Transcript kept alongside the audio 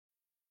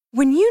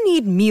When you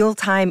need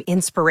mealtime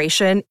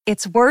inspiration,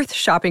 it's worth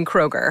shopping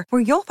Kroger,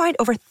 where you'll find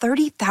over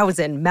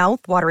 30,000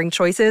 mouth-watering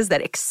choices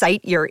that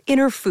excite your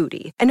inner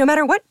foodie. And no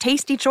matter what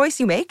tasty choice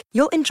you make,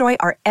 you'll enjoy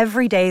our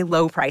everyday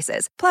low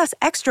prices, plus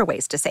extra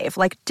ways to save,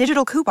 like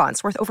digital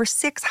coupons worth over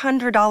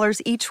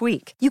 $600 each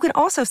week. You can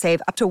also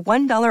save up to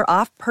 $1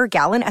 off per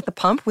gallon at the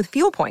pump with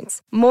fuel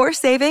points. More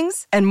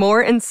savings and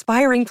more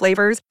inspiring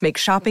flavors make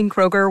shopping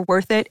Kroger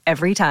worth it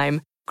every time.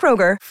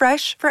 Kroger,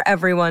 fresh for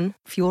everyone.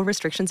 Fuel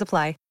restrictions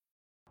apply.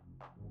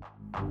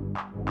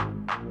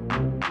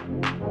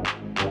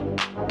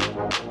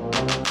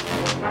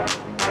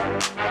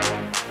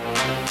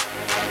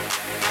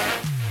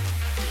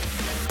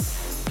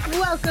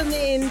 Welcome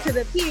into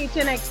the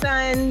PHNX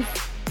Suns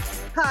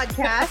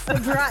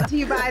podcast, brought to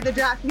you by the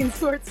DraftKings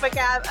Sportsbook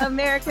app,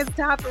 America's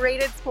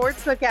top-rated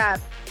sportsbook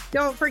app.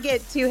 Don't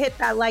forget to hit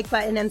that like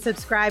button and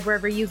subscribe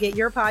wherever you get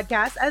your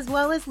podcast, as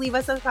well as leave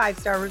us a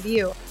 5-star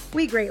review.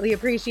 We greatly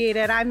appreciate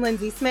it. I'm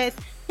Lindsay Smith,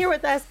 here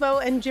with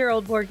Espo and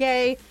Gerald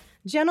Bourguet.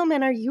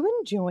 Gentlemen, are you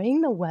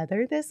enjoying the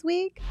weather this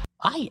week?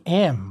 I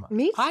am.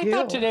 Me too. I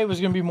thought today was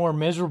going to be more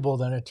miserable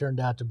than it turned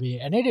out to be,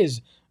 and it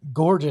is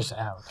gorgeous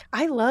out.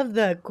 I love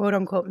the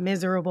quote-unquote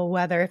miserable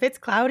weather. If it's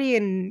cloudy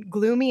and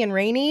gloomy and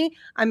rainy,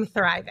 I'm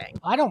thriving.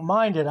 I don't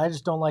mind it. I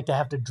just don't like to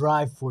have to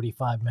drive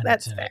 45 minutes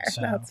That's in fair. it.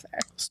 So. That's fair.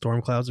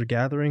 Storm clouds are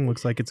gathering.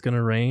 Looks like it's going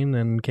to rain,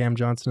 and Cam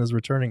Johnson is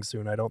returning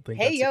soon. I don't think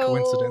that's a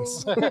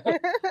coincidence.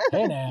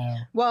 Hey now.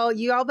 Well,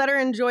 you all better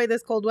enjoy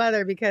this cold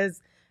weather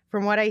because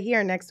from what I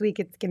hear, next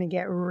week it's going to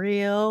get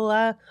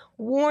real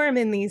warm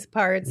in these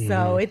parts.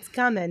 So it's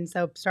coming.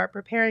 So start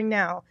preparing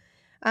now.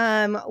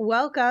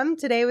 Welcome.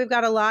 Today we've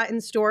got a lot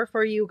in store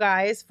for you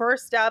guys.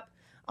 First up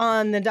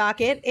on the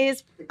docket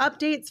is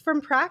updates from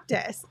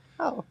practice.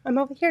 Oh, I'm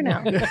over here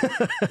now.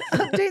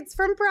 Updates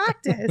from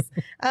practice.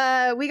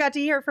 We got to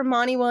hear from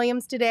Monty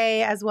Williams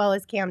today, as well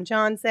as Cam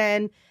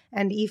Johnson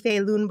and Ife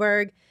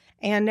Lundberg.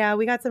 And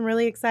we got some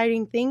really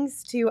exciting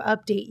things to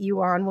update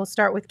you on. We'll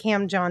start with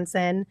Cam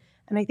Johnson.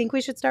 And I think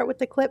we should start with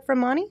the clip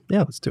from Monty. Yeah,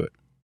 let's do it.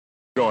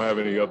 We don't have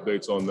any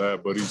updates on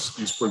that, but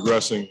he's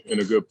progressing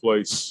in a good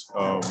place.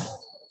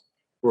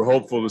 We're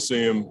hopeful to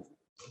see him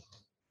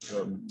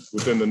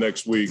within the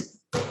next week.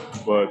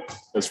 But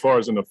as far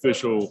as an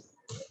official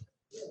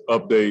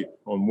update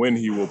on when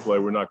he will play,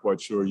 we're not quite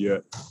sure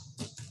yet.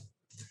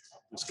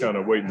 Just kind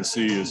of waiting to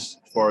see as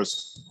far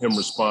as him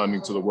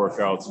responding to the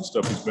workouts and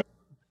stuff he's been.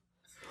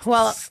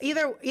 Well,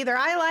 either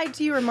I lied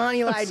to you or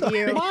Monty lied to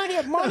you.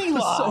 Monty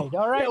lied,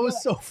 all right? That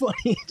was so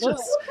funny.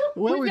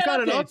 We've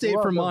got an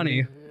update from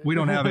Monty. We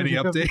don't have any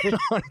update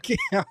on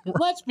Cam.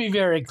 Let's be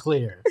very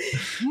clear.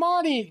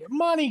 Monty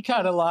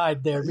kind of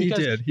lied there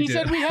because he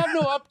said we have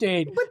no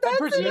update. But that's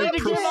proceeded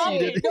to give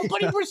updates. No,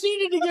 but he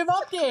proceeded to give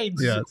updates.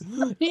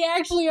 Yes. He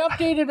actually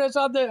updated us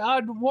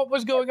on what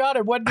was going on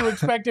and when to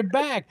expect him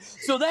back.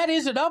 So that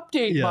is an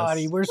update, Yes.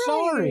 Monty. We're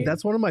sorry.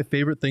 That's one of my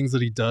favorite things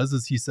that he does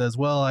is he says,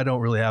 well, I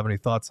don't really have any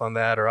thoughts on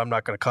that, or I'm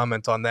not going to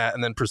comment on that,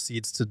 and then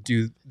proceeds to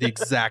do the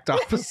exact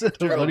opposite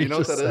of what he you know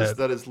what just that is? said.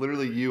 That is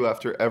literally you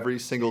after every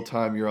single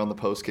time you're on the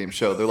post-game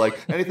show. They're like,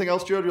 anything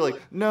else, Gerald? You're like,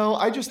 no,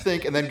 I just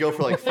think, and then go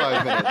for like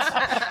 5 minutes.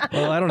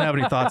 Well, I don't have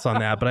any thoughts on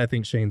that, but I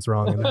think Shane's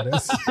wrong in that.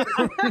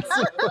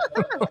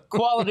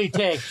 Quality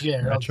take,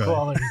 Gerald. That's right.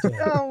 Quality take.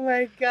 Oh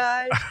my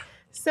gosh.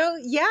 So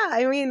yeah,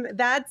 I mean,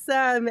 that's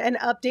an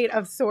update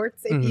of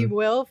sorts, if you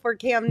will, for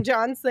Cam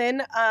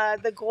Johnson.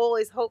 The goal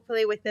is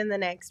hopefully within the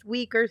next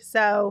week or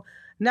so.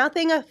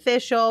 Nothing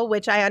official,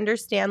 which I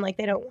understand, like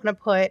they don't want to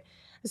put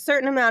a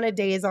certain amount of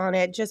days on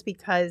it just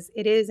because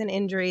it is an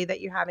injury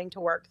that you're having to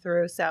work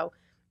through. So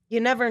you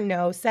never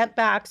know.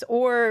 Setbacks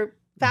or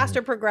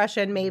faster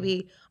progression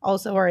maybe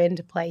also are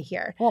into play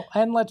here. Well,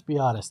 and let's be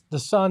honest, the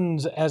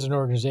Suns as an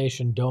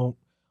organization don't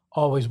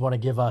always want to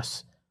give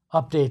us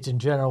updates in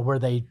general where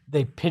they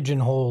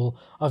pigeonhole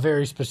a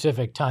very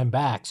specific time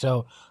back.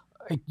 So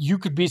you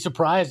could be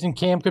surprised and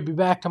Cam could be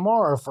back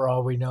tomorrow for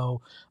all we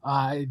know.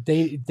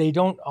 They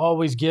don't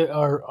always get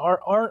or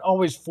aren't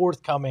always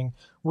forthcoming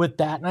with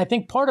that. And I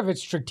think part of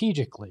it's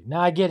strategically.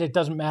 Now I get it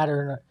doesn't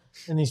matter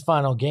in these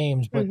final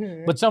games,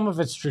 but some of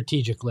it's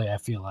strategically, I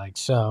feel like.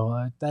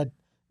 So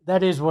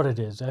that is what it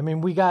is. I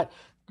mean, we got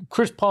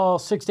Chris Paul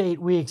 6 to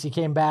 8 weeks. He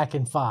came back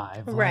in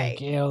 5. Right.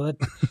 Like, you know,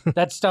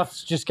 that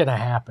stuff's just going to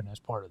happen as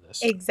part of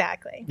this.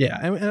 Exactly. Yeah,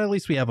 and at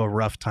least we have a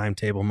rough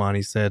timetable.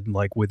 Monty said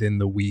like within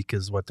the week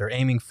is what they're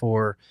aiming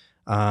for.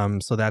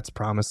 So that's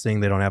promising.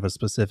 They don't have a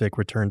specific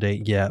return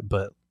date yet,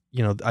 but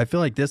you know, I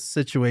feel like this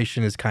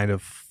situation is kind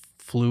of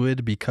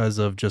fluid because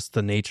of just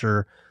the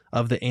nature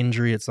of the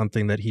injury. It's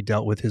something that he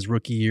dealt with his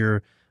rookie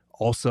year,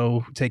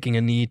 also taking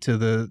a knee to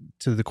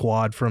the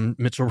quad from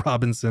Mitchell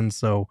Robinson.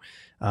 So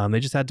they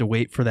just had to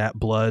wait for that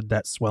blood,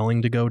 that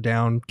swelling to go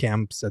down.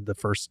 Cam said the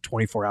first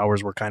 24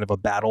 hours were kind of a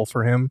battle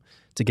for him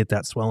to get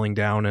that swelling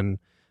down. And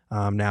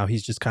now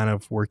he's just kind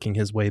of working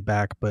his way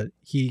back. But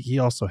he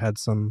also had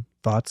some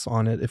thoughts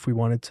on it if we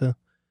wanted to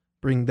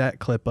bring that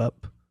clip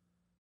up.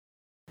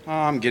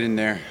 I'm getting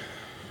there.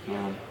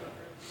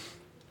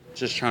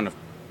 Just trying to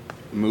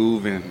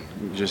move and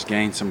just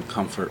gain some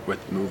comfort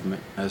with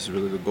movement. That's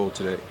really the goal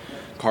today.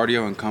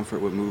 Cardio and comfort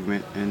with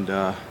movement, and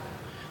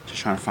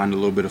just trying to find a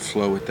little bit of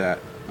flow with that,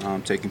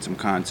 taking some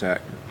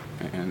contact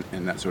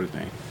and that sort of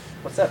thing.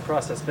 What's that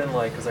process been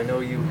like? Because I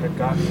know you had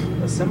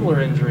gotten a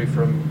similar injury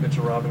from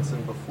Mitchell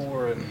Robinson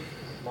before, and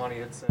Monty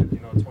had said,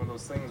 it's one of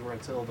those things where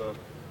until the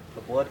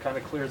blood kind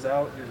of clears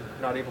out, you're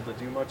not able to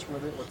do much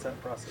with it. What's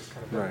that process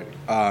kind of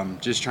been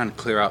like? Just trying to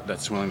clear out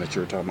that swelling that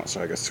you were talking about.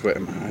 Sorry, I got sweat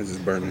in my eyes. It's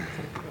burning.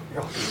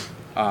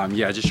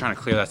 Just trying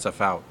to clear that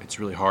stuff out. It's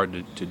really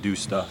hard to do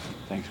stuff,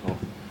 thankful,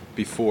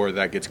 before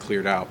that gets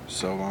cleared out.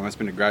 So it's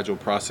been a gradual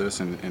process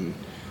and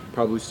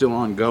probably still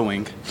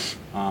ongoing.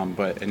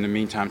 But in the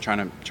meantime,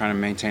 trying to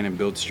maintain and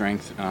build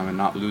strength and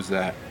not lose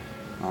that.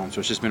 So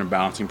it's just been a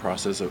balancing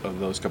process of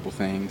those couple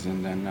things.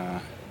 And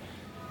then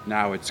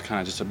now it's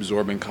kind of just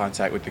absorbing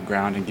contact with the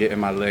ground and getting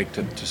my leg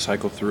to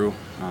cycle through,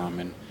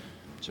 and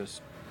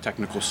just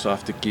technical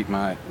stuff to keep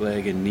my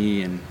leg and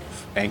knee and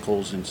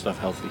ankles and stuff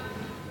healthy.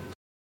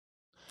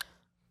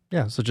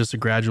 Yeah, so just a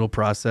gradual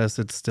process.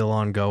 It's still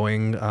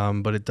ongoing,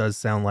 but it does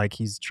sound like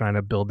he's trying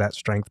to build that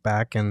strength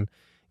back and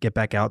get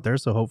back out there.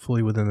 So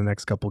hopefully within the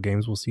next couple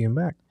games, we'll see him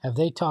back. Have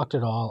they talked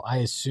at all? I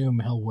assume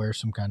he'll wear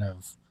some kind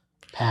of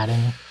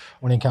padding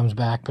when he comes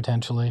back,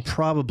 potentially.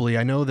 Probably.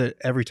 I know that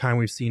every time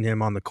we've seen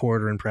him on the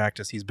court or in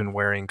practice, he's been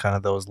wearing kind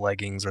of those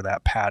leggings or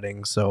that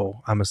padding.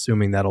 So I'm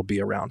assuming that'll be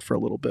around for a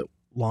little bit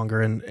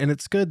longer. And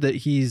it's good that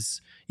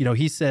he's,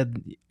 he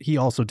said he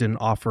also didn't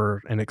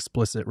offer an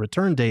explicit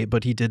return date,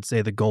 but he did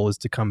say the goal is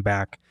to come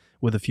back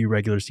with a few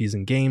regular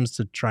season games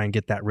to try and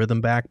get that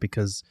rhythm back.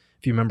 Because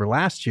if you remember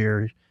last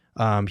year,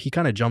 he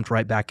kind of jumped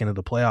right back into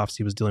the playoffs.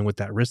 He was dealing with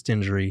that wrist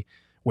injury,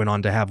 went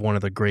on to have one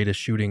of the greatest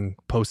shooting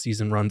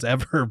postseason runs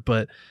ever.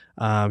 But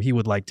he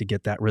would like to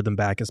get that rhythm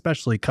back,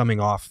 especially coming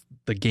off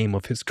the game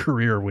of his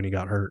career when he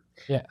got hurt.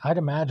 Yeah, I'd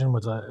imagine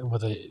with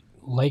a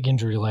leg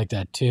injury like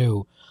that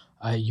too,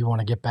 you want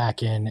to get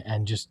back in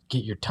and just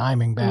get your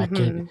timing back,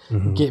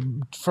 get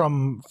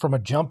from a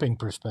jumping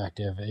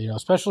perspective.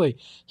 Especially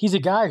he's a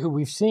guy who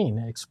we've seen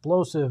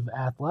explosive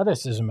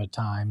athleticism at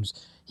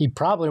times. He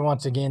probably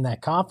wants to gain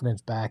that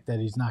confidence back that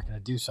he's not going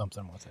to do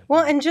something with it.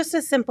 Well, and just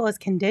as simple as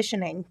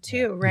conditioning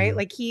too, right?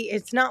 Like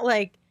it's not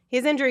like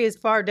his injury is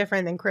far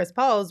different than Chris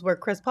Paul's, where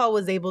Chris Paul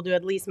was able to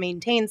at least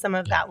maintain some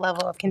of that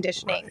level of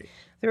conditioning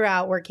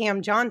throughout, where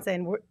Cam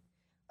Johnson,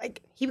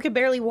 he could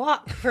barely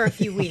walk for a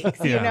few weeks.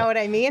 You know what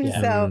I mean?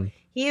 Yeah. So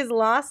he has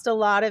lost a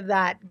lot of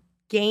that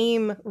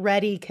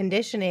game-ready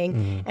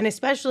conditioning, and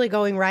especially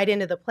going right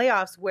into the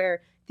playoffs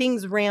where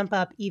things ramp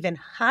up even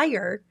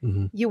higher.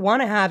 You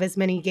want to have as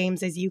many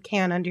games as you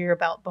can under your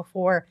belt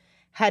before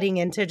heading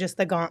into just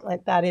the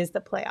gauntlet that is the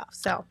playoffs.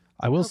 So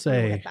I will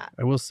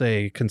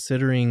say,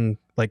 considering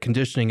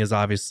conditioning is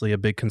obviously a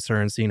big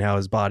concern, seeing how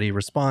his body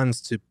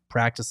responds to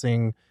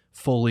practicing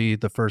fully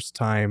the first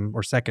time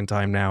or second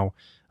time now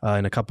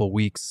in a couple of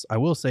weeks. I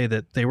will say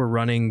that they were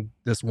running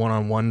this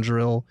one-on-one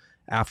drill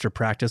after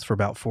practice for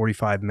about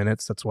 45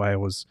 minutes. That's why I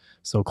was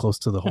so close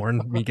to the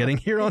horn, me getting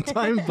here on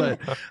time. But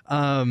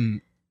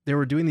they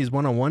were doing these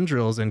one-on-one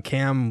drills, and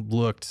Cam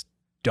looked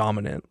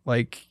dominant.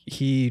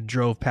 He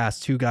drove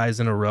past two guys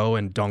in a row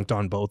and dunked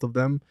on both of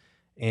them.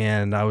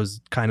 And I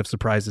was kind of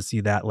surprised to see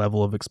that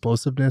level of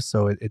explosiveness.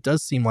 So it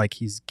does seem like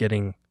he's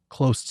getting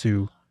close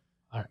to.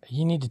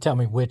 You need to tell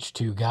me which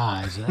two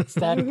guys.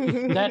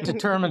 That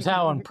determines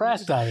how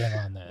impressed I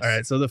am on this. All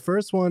right, so the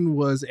first one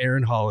was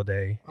Aaron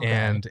Holiday,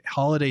 and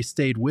Holiday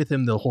stayed with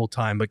him the whole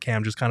time, but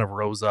Cam just kind of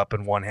rose up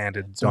and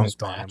one-handed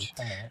dunked on him.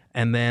 Right.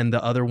 And then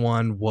the other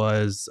one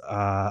was,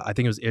 I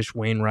think it was Ish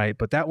Wainwright,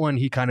 but that one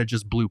he kind of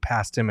just blew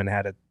past him and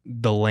had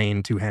the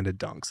lane two-handed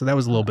dunk. So that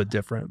was a little bit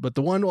different. But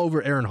the one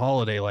over Aaron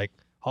Holiday,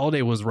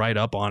 Holiday was right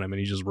up on him, and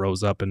he just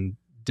rose up and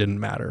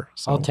didn't matter.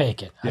 So, I'll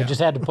take it. Yeah. I just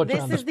had to put you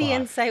on the spot. This is the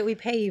insight we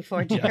pay you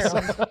for,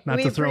 Gerald. Not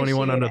to throw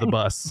anyone under the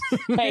bus.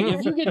 Hey,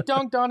 if you get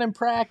dunked on in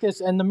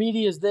practice and the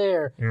media's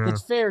there,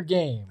 it's fair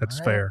game. That's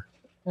fair.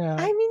 Yeah.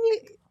 I mean,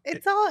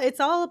 it's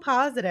all a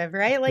positive,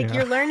 right?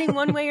 You're learning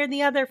one way or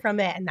the other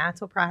from it, and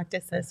that's what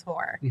practice is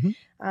for.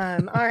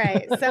 All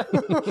right, so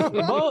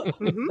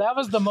that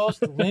was the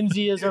most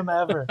Lindsayism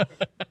ever.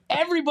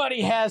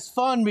 Everybody has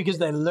fun because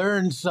they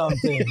learned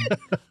something.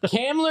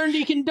 Cam learned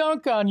he can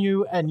dunk on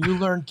you, and you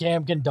learned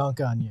Cam can dunk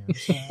on you.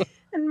 So.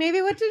 And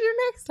maybe what to do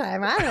next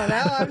time. I don't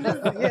know. I'm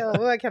just,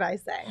 what can I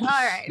say? All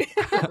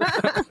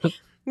right.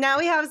 Now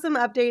we have some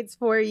updates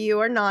for you,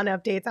 or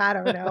non-updates, I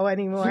don't know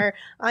anymore,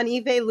 on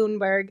Ife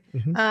Lundberg.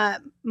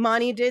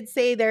 Monty did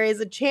say there is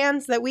a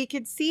chance that we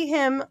could see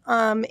him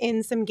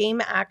in some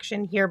game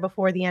action here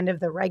before the end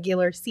of the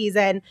regular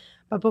season.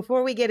 But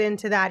before we get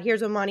into that,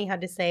 here's what Monty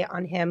had to say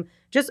on him,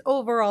 just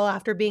overall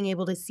after being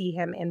able to see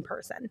him in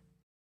person.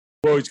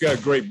 Well, he's got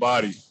a great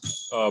body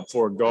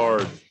for a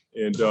guard,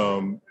 and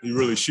he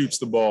really shoots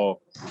the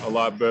ball a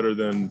lot better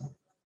than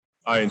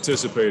I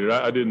anticipated.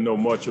 I didn't know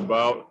much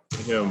about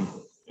him.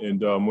 And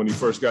when he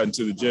first got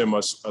into the gym, I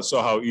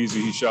saw how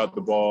easy he shot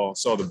the ball,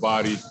 saw the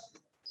body.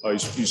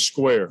 He's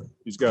square.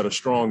 He's got a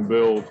strong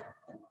build.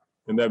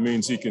 and that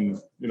means he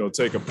can,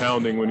 take a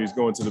pounding when he's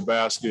going to the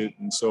basket.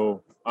 And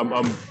so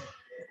I'm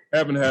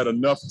haven't had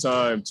enough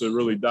time to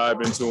really dive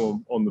into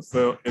him on the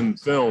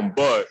film,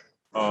 but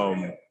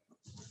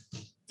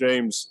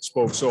James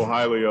spoke so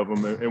highly of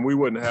him, and we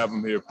wouldn't have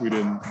him here if we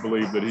didn't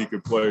believe that he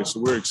could play.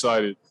 So we're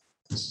excited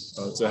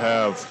to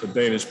have a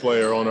Danish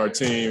player on our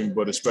team,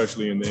 but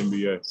especially in the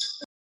NBA.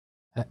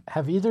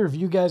 Have either of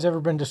you guys ever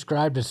been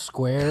described as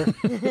square?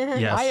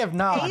 Yes. I have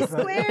not. A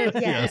square?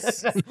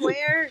 Yes.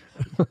 Square?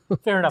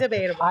 Fair enough.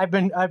 Debatable. I've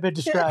been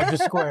described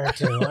as square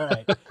too. All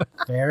right.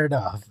 Fair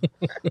enough.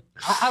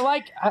 I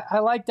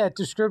like that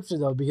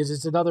description though, because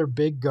it's another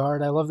big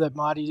guard. I love that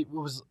Monty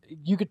was,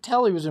 you could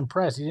tell he was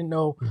impressed. He didn't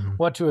know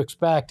what to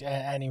expect,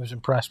 and he was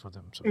impressed with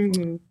him.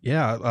 So.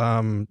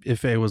 Yeah.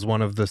 Ife was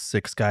one of the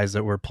 6 guys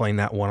that were playing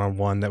that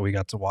one-on-one that we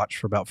got to watch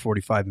for about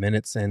 45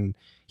 minutes, and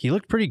he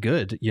looked pretty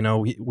good.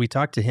 We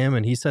talked to him,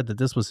 and he said that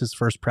this was his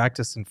first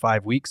practice in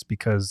 5 weeks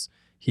because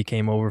he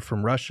came over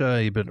from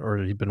Russia. He'd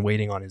been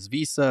waiting on his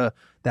visa,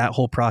 that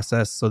whole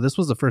process. So this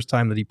was the first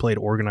time that he played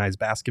organized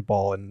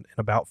basketball in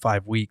about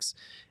 5 weeks,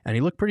 and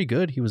he looked pretty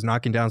good. He was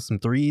knocking down some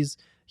threes.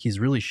 He's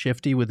really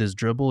shifty with his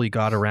dribble. He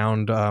got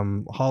around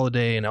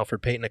Holiday and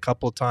Elfrid Payton a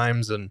couple of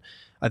times, and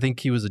I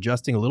think he was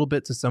adjusting a little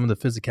bit to some of the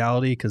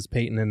physicality because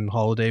Payton and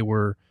Holiday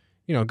were,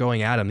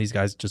 going at him. These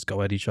guys just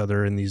go at each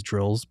other in these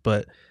drills,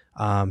 but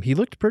he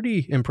looked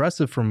pretty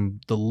impressive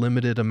from the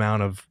limited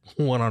amount of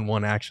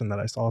one-on-one action that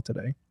I saw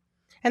today.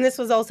 And this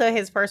was also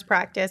his first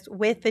practice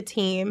with the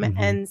team.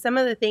 And some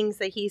of the things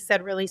that he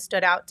said really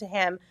stood out to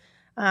him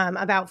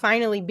about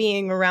finally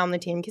being around the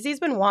team, because he's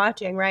been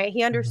watching, right?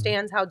 He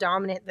understands how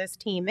dominant this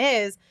team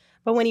is.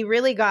 But when he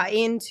really got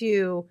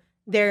into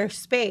their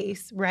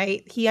space,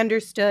 right, he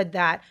understood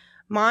that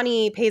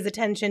Monty pays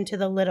attention to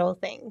the little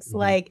things.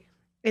 Like,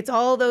 it's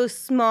all those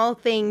small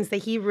things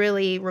that he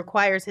really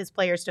requires his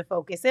players to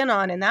focus in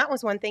on. And that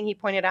was one thing he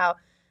pointed out.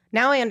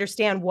 Now I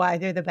understand why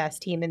they're the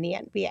best team in the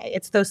NBA.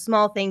 It's those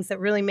small things that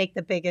really make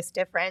the biggest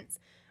difference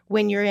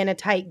when you're in a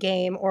tight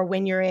game or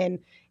when you're in,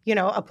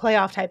 a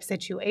playoff type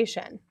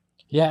situation.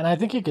 Yeah, and I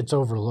think it gets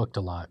overlooked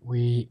a lot.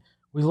 We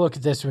look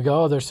at this and we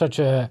go, oh, they're such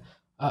a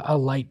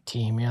light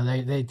team.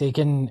 They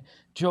can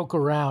joke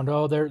around.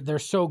 Oh, they're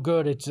so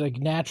good. It's like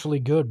naturally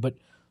good, but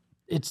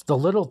it's the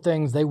little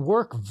things. They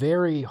work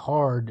very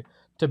hard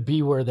to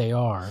be where they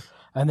are.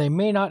 And they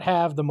may not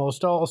have the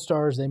most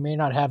all-stars. They may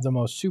not have the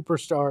most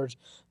superstars.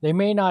 They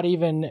may not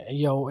even,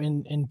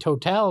 in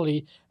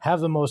totality,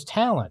 have the most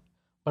talent.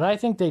 But I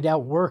think they'd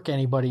outwork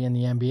anybody in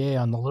the NBA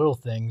on the little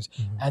things.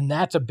 And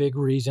that's a big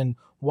reason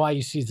why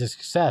you see the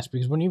success.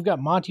 Because when you've got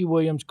Monty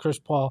Williams, Chris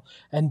Paul,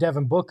 and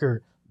Devin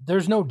Booker,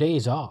 there's no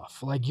days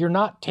off. Like, you're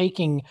not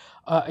taking,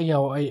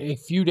 a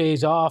few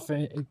days off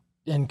and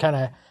kind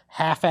of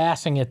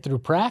half-assing it through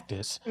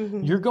practice.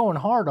 You're going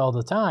hard all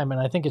the time,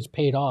 and I think it's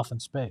paid off in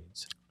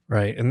spades.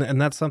 Right. And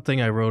that's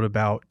something I wrote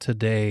about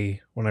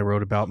today when I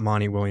wrote about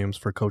Monty Williams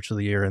for Coach of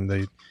the Year, and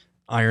the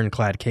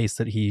ironclad case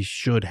that he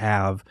should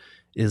have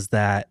is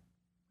that,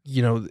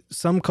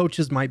 some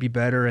coaches might be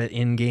better at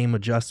in-game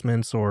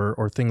adjustments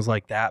or things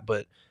like that,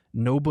 but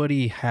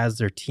nobody has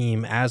their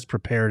team as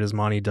prepared as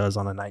Monty does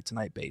on a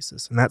night-to-night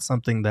basis. And that's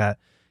something that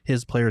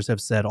his players have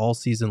said all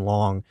season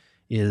long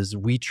is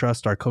we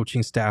trust our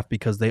coaching staff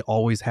because they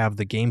always have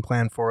the game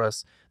plan for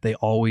us. They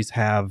always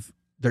have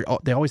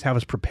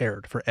us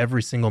prepared for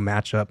every single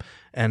matchup,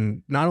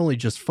 and not only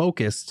just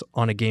focused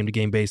on a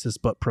game-to-game basis,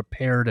 but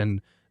prepared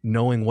and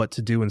knowing what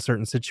to do in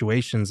certain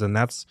situations. And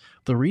that's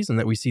the reason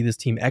that we see this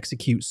team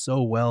execute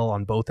so well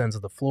on both ends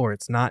of the floor.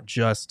 It's not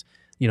just,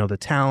 the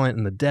talent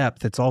and the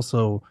depth. It's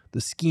also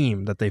the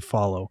scheme that they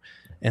follow.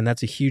 And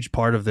that's a huge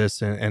part of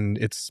this. And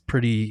it's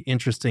pretty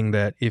interesting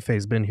that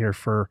Ife's been here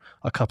for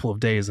a couple of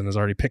days and has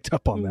already picked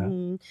up on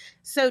that.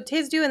 So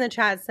Tizdu in the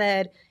chat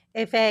said,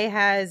 Ife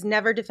has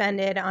never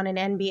defended on an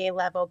NBA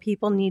level.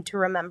 People need to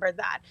remember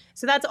that.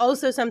 So that's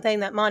also something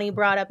that Monty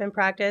brought up in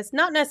practice.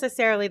 Not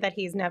necessarily that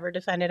he's never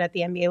defended at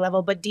the NBA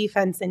level, but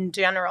defense in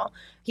general.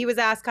 He was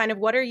asked kind of,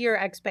 what are your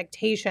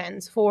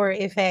expectations for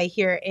Ife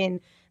here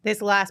in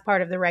this last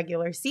part of the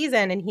regular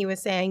season? And he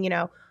was saying,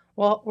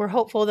 well, we're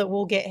hopeful that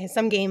we'll get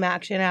some game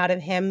action out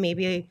of him,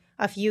 maybe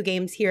a few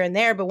games here and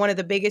there. But one of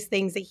the biggest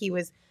things that he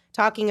was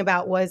talking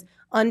about was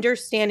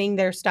understanding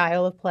their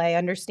style of play,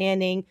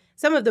 understanding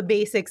some of the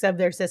basics of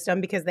their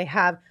system, because they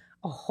have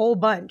a whole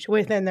bunch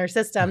within their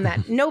system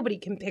that nobody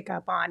can pick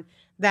up on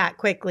that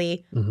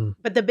quickly.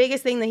 But the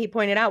biggest thing that he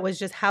pointed out was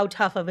just how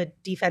tough of a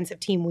defensive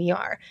team we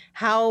are,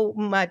 how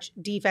much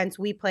defense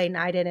we play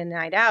night in and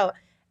night out,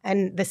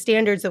 and the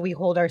standards that we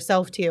hold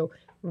ourselves to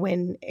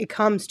when it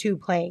comes to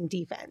playing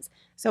defense.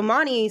 So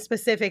Monty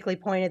specifically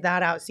pointed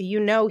that out. So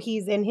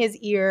he's in his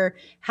ear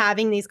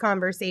having these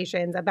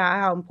conversations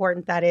about how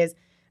important that is,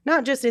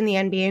 not just in the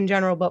NBA in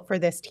general, but for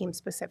this team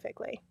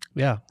specifically.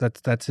 Yeah,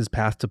 that's his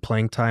path to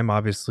playing time.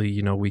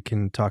 Obviously, we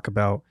can talk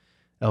about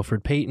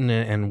Elfrid Payton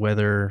and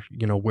whether,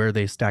 where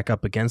they stack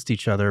up against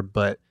each other,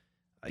 but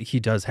he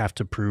does have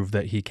to prove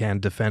that he can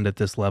defend at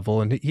this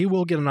level, and he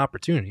will get an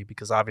opportunity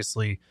because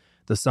obviously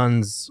the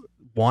Suns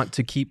want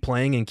to keep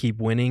playing and keep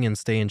winning and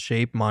stay in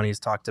shape. Monty's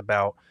talked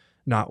about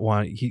not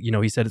want.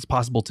 He said it's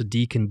possible to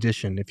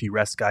decondition if you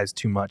rest guys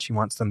too much. He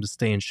wants them to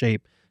stay in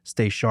shape,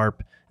 stay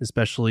sharp,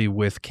 especially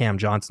with Cam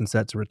Johnson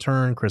set to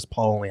return, Chris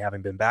Paul only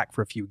having been back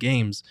for a few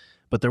games.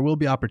 But there will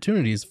be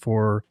opportunities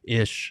for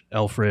Ish,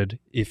 Elfrid,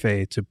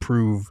 Ife to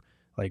prove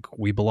like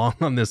we belong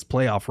on this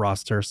playoff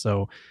roster.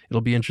 So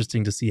it'll be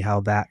interesting to see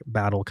how that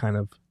battle kind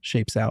of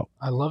shapes out.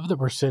 I love that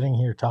we're sitting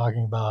here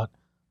talking about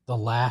the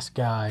last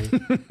guy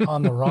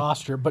on the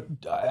roster, but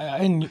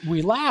and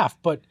we laugh,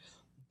 but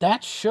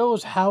that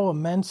shows how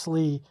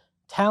immensely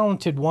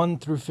talented 1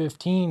 through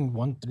 15,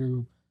 1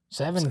 through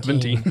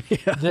 17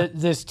 yeah.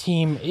 This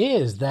team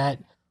is, that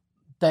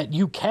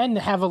you can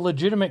have a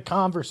legitimate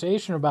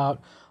conversation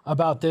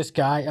about this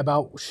guy,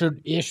 about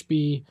should Ish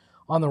be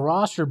on the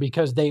roster,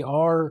 because they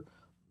are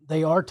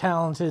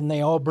talented and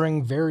they all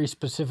bring very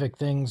specific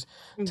things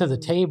to the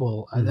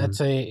table. That's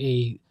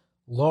a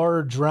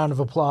large round of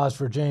applause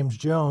for James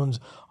Jones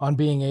on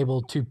being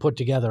able to put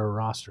together a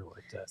roster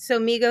like that. So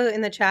Migo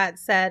in the chat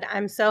said,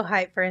 I'm so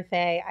hyped for Ife.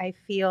 I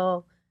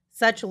feel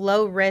such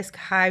low risk,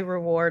 high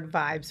reward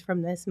vibes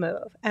from this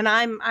move. And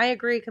I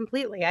agree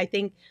completely. I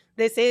think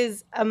this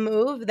is a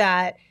move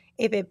that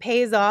if it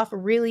pays off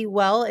really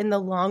well in the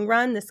long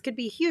run, this could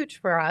be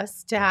huge for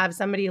us to have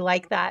somebody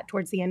like that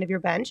towards the end of your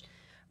bench.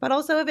 But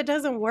also if it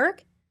doesn't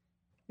work,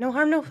 no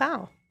harm, no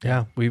foul.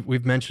 Yeah,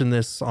 we've mentioned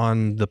this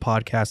on the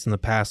podcast in the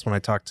past when I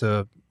talked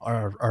to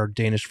our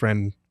Danish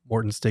friend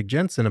Morten Stig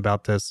Jensen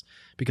about this,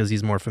 because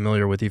he's more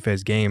familiar with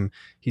Ife's game.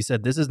 He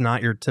said this is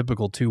not your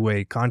typical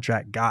two-way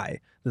contract guy.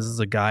 This is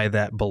a guy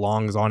that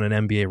belongs on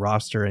an NBA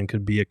roster and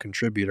could be a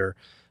contributor.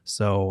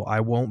 So I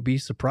won't be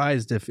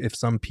surprised if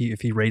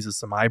he raises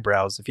some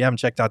eyebrows. If you haven't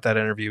checked out that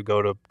interview,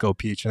 go to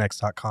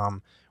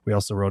gophnx.com. We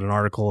also wrote an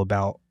article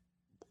about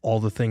all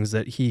the things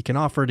that he can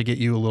offer to get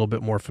you a little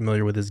bit more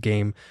familiar with his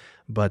game.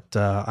 But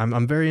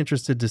I'm very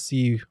interested to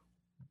see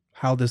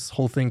how this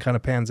whole thing kind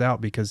of pans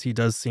out, because he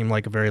does seem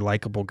like a very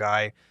likable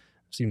guy,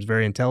 seems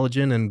very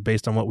intelligent, and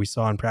based on what we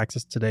saw in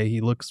practice today,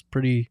 he looks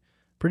pretty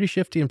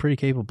shifty and pretty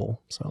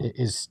capable. So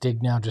is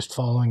Stig now just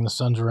following the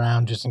Suns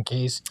around just in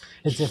case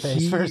it's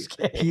Ife's first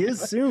game? He is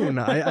soon.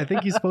 I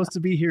think he's supposed to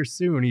be here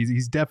soon.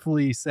 He's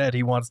definitely said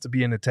he wants to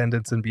be in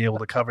attendance and be able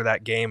to cover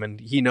that game, and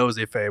he knows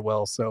Ife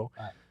well, so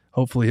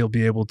hopefully he'll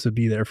be able to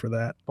be there for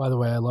that. By the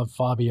way, I love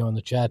Fabio in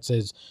the chat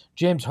says,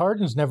 James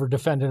Harden's never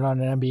defended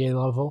on an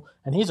NBA level,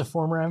 and he's a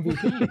former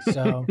MVP.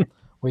 So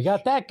we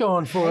got that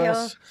going for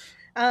us.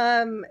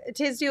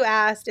 Tizdu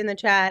asked in the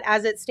chat,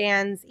 as it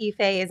stands, Ife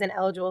isn't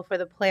eligible for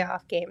the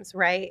playoff games,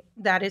 right?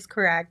 That is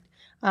correct.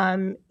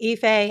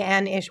 Ife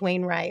and Ish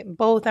Wainwright,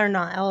 both are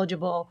not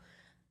eligible.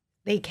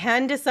 They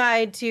can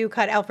decide to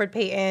cut Elfrid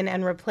Payton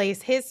and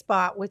replace his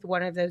spot with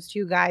one of those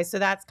two guys. So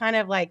that's kind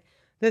of like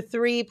the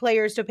three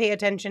players to pay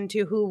attention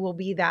to who will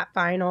be that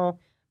final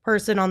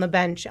person on the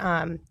bench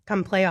come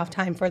playoff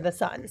time for the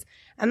Suns.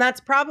 And that's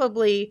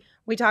probably,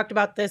 we talked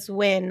about this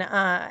when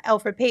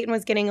Elfrid Payton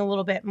was getting a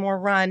little bit more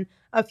run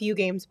a few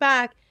games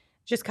back,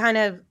 just kind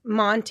of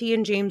Monty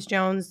and James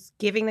Jones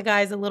giving the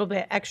guys a little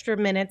bit extra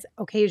minutes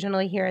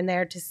occasionally here and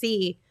there to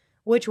see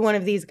which one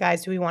of these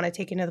guys do we want to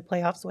take into the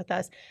playoffs with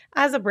us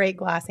as a break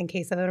glass in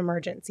case of an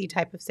emergency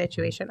type of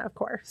situation, of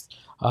course.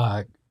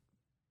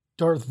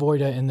 Darth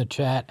Voida in the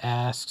chat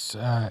asks,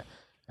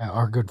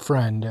 our good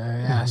friend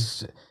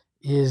asks,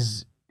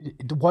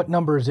 what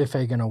number is Ife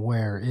going to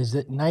wear? Is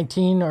it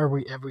 19?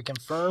 Have we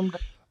confirmed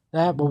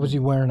that? What was he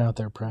wearing out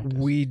there practice?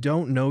 We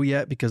don't know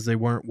yet, because they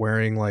weren't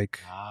wearing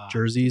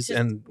jerseys.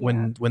 And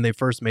when they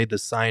first made the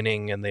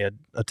signing and they had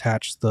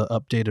attached the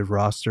updated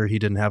roster, he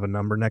didn't have a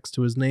number next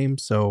to his name.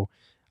 So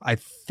I'm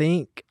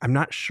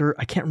not sure.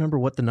 I can't remember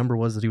what the number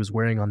was that he was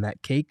wearing on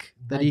that cake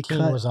that he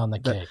cut. Was on the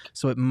cake.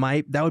 So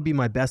that would be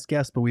my best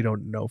guess, but we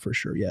don't know for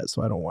sure yet.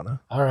 So I don't want to.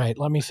 All right.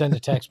 Let me send a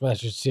text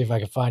message to see if I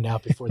can find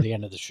out before the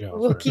end of the show.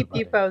 We'll keep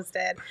you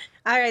posted.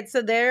 All right.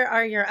 So there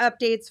are your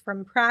updates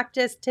from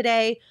practice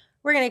today.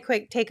 We're going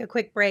to take a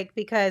quick break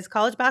because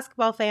college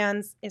basketball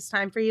fans, it's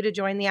time for you to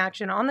join the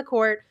action on the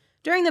court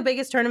during the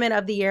biggest tournament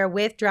of the year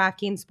with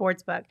DraftKings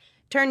Sportsbook.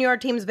 Turn your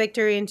team's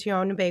victory into your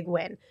own big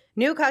win.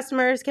 New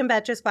customers can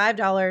bet just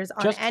 $5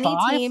 on just any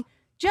five? Team.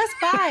 Just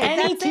 5.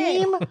 Any That's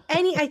team? It.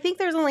 I think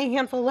there's only a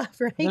handful left,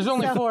 right? There's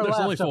only 4 left.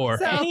 There's only 4.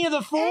 So, any of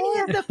the 4? Any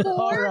of the 4?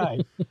 All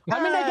right.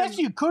 I guess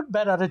you could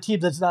bet on a team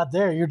that's not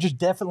there. You're just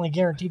definitely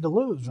guaranteed to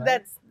lose,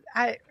 right?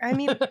 I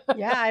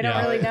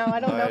don't really know. I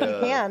don't know if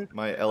you can.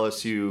 My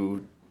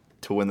LSU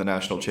to win the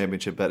national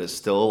championship bet is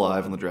still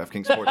alive on the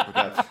DraftKings Sportsbook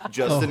app,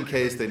 just in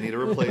case they need a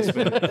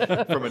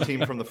replacement from a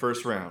team from the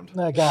first round.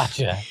 I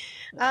gotcha.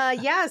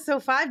 So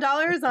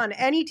 $5 on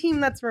any team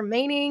that's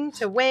remaining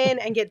to win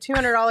and get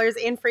 $200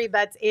 in free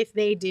bets if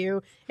they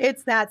do.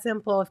 It's that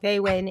simple. If they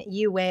win,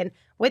 you win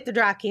with the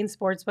DraftKings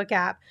Sportsbook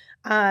app.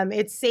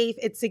 It's safe,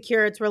 it's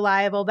secure, it's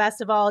reliable.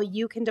 Best of all,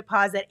 you can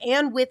deposit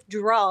and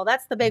withdraw.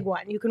 That's the big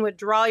one. You can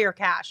withdraw your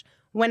cash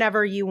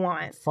whenever you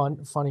want.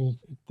 Funny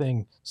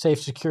thing. Safe,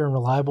 secure, and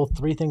reliable.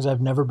 3 things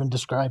I've never been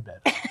described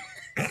as.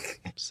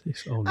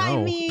 Oh, no.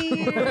 I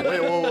mean,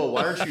 Wait, whoa,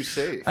 why aren't you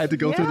safe? I had to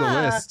go through the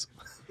Yeah. list.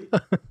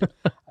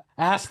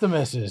 Ask the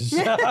missus. So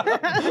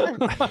download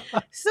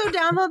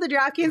the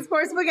DraftKings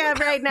Sportsbook app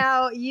right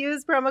now.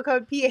 Use promo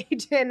code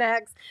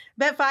PHNX.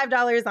 Bet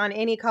 $5 on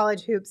any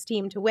college hoops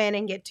team to win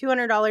and get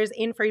 $200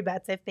 in free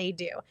bets if they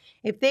do.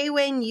 If they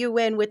win, you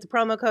win with the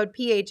promo code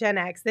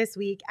PHNX this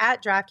week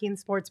at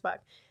DraftKings Sportsbook.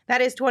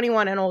 That is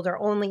 21 and older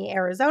only,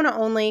 Arizona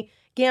only.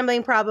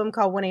 Gambling problem,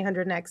 call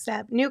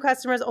 1-800-NEXT-STEP. New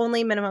customers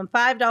only, minimum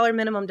 $5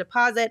 minimum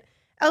deposit.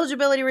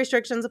 Eligibility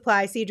restrictions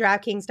apply. See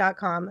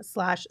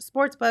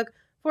DraftKings.com/sportsbook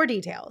for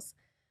details.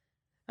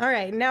 All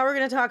right, now we're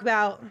going to talk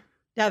about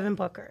Devin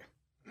Booker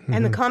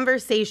and the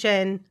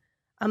conversation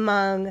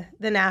among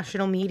the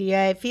national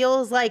media. It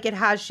feels like it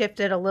has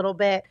shifted a little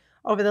bit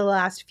over the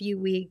last few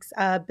weeks.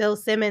 Bill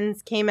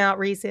Simmons came out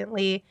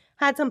recently,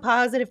 had some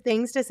positive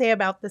things to say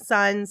about the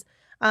Suns.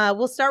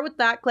 We'll start with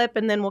that clip,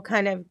 and then we'll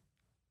kind of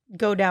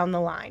go down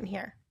the line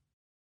here.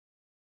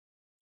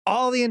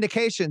 All the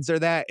indications are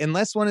that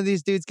unless one of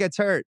these dudes gets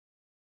hurt,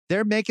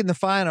 they're making the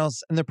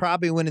finals and they're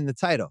probably winning the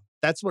title.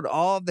 That's what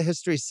all of the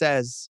history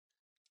says.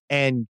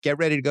 And get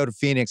ready to go to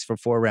Phoenix for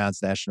 4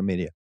 rounds, national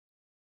media.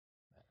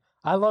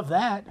 I love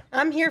that.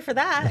 I'm here for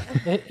that.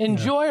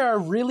 Enjoy our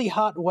really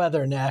hot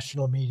weather,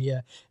 national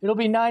media. It'll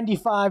be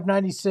 95,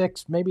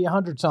 96, maybe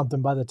 100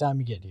 something by the time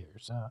you get here.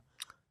 So,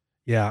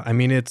 Yeah, I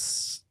mean,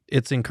 it's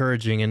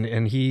encouraging.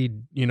 And he,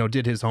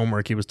 did his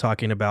homework. He was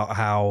talking about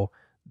how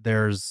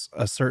there's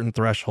a certain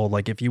threshold.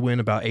 Like if you win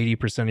about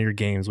 80% of your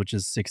games, which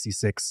is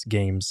 66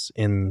 games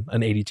in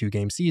an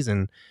 82-game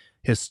season,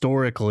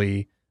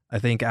 historically, I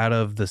think out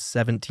of the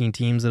 17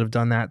 teams that have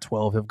done that,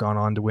 12 have gone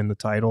on to win the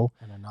title.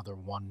 and another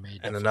one made.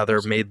 And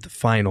another made the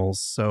finals.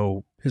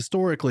 So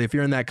historically, if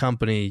you're in that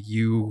company,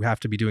 you have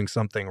to be doing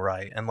something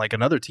right. And like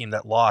another team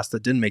that lost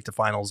that didn't make the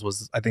finals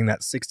was, I think,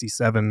 that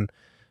 67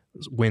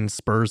 win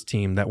Spurs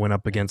team that went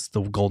up against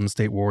the Golden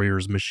State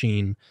Warriors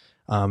machine.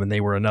 And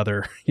they were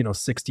another,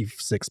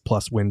 66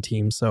 plus win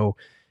team. So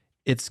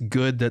it's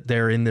good that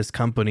they're in this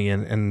company.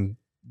 And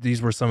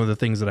these were some of the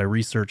things that I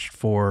researched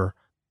for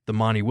the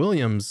Monty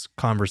Williams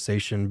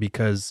conversation,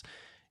 because,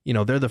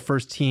 they're the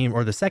first team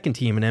or the second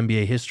team in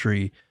NBA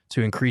history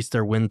to increase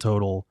their win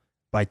total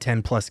by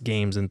 10 plus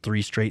games in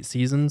 3 straight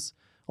seasons.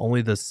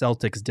 Only the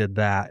Celtics did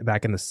that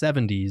back in the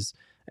 70s.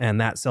 And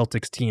that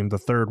Celtics team, the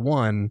third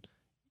one,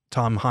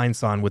 Tom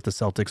Heinsohn with the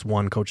Celtics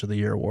won Coach of the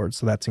Year award.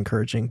 So that's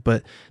encouraging.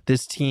 But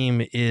this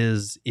team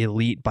is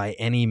elite by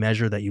any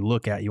measure that you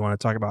look at. You want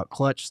to talk about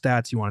clutch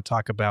stats. You want to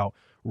talk about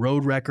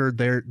road record.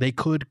 They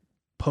could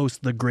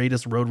post the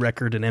greatest road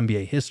record in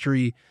NBA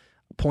history.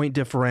 Point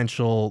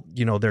differential,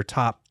 they're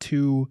top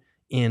 2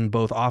 in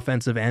both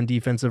offensive and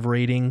defensive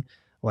rating.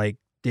 Like,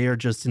 they are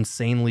just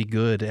insanely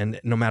good. And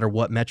no matter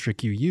what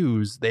metric you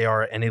use, they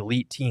are an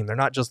elite team. They're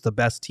not just the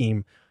best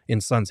team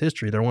in Suns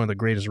history. They're one of the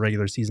greatest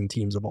regular season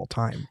teams of all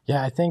time.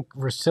 Yeah, I think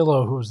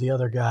Russillo, who was the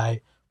other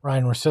guy,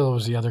 Ryan Russillo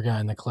was the other guy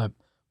in the clip,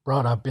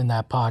 brought up in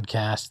that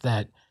podcast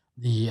that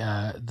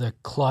the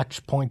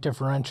clutch point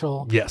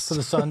differential for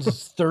the Suns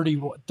is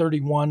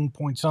 31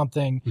 point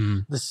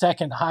something. The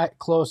second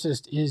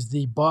closest is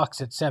the Bucks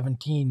at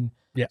 17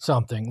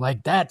 something.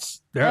 Like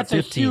that's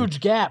a huge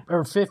gap,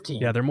 or 15.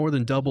 Yeah, they're more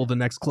than double the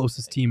next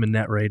closest team in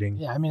net rating.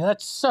 Yeah, I mean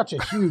that's such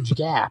a huge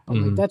gap. I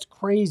mean, that's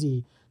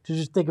crazy to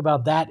just think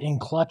about that in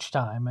clutch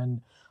time.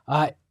 And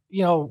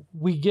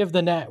we give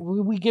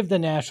the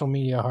national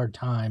media a hard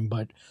time,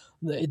 but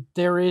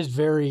there is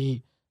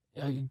very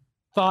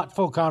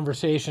thoughtful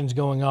conversations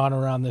going on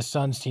around this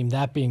Suns team,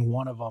 that being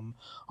one of them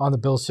on the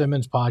Bill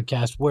Simmons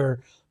podcast,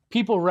 where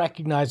people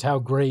recognize how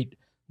great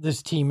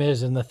this team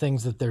is and the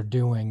things that they're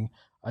doing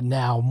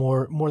now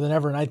more than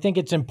ever. And I think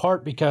it's in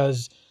part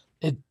because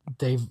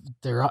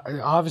they're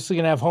obviously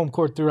going to have home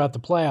court throughout the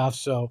playoffs.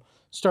 So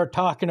start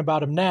talking about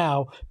them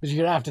now, because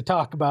you're going to have to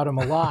talk about them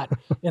a lot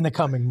in the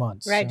coming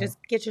months. Right. So, Just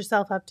get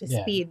yourself up to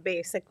speed,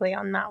 basically,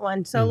 on that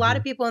one. So a lot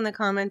of people in the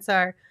comments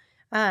are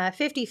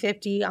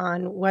 50-50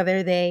 on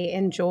whether they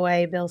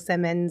enjoy Bill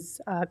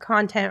Simmons'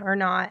 content or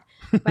not.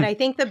 But I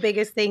think the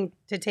biggest thing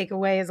to take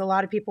away is a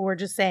lot of people were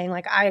just saying,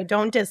 like, I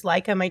don't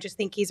dislike him. I just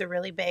think he's a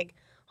really big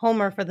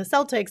homer for the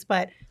Celtics,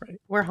 but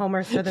we're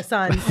homers for the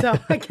Suns. So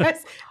I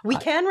guess we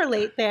can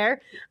relate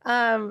there.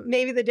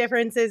 Maybe the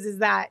difference is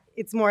that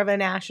it's more of a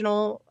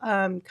national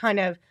kind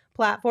of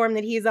platform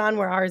that he's on,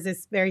 where ours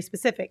is very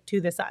specific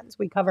to the Suns.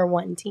 We cover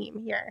one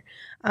team here.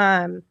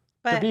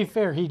 But, to be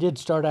fair, he did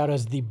start out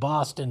as the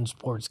Boston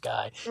sports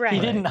guy. Right.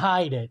 He didn't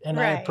hide it, and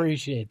I Right.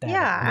 appreciate that.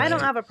 Yeah, I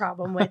don't have a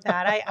problem with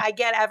that. I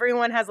get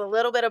everyone has a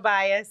little bit of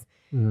bias.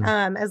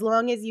 As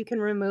long as you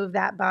can remove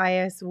that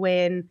bias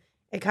when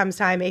it comes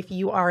time, if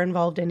you are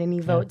involved in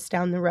any votes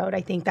down the road. I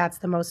think that's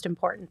the most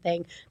important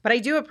thing. But I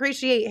do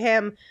appreciate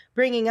him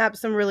bringing up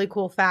some really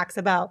cool facts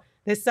about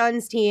the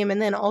Suns team, and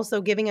then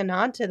also giving a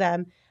nod to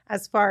them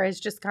as far as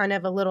just kind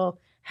of a little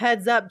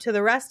heads up to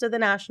the rest of the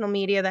national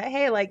media that,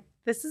 hey, like,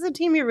 this is a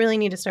team you really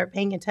need to start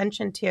paying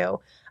attention to.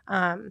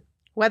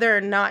 Whether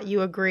or not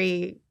you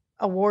agree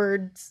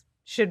awards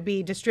should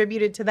be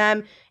distributed to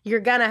them. You're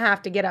going to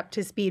have to get up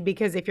to speed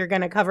because if you're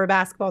going to cover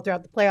basketball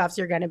throughout the playoffs,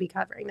 you're going to be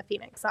covering the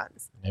Phoenix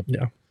Suns.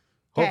 Yeah.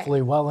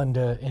 Hopefully well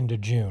into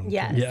June.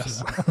 Yes.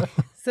 Yes.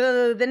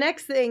 So the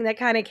next thing that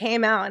kind of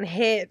came out and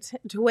hit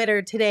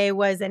Twitter today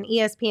was an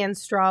ESPN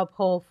straw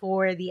poll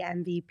for the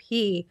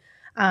MVP.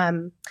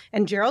 And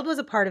Gerald was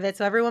a part of it,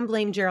 so everyone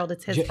blamed Gerald.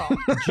 It's his fault.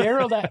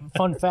 Gerald,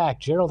 fun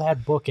fact, Gerald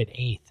had Book at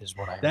 8th is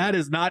what I heard. That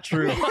is not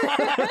true.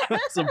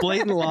 It's a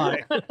blatant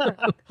lie.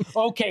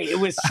 Okay, it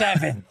was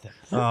 7th.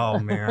 Oh,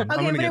 man. I'm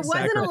Okay, gonna but get it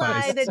wasn't a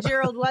lie sacrificed. that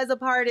Gerald was a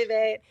part of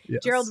it.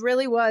 Yes. Gerald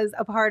really was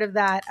a part of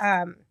that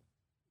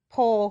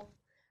poll.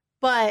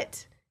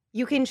 But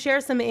you can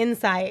share some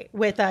insight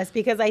with us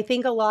because I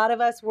think a lot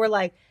of us were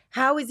like,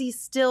 how is he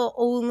still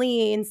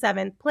only in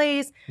 7th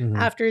place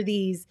after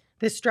this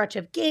stretch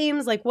of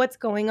games? Like, what's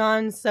going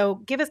on? So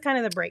give us kind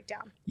of the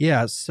breakdown.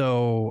 Yeah,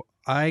 so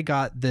I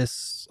got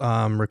this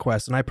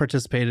request, and I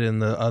participated in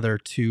the other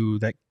two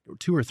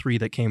or three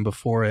that came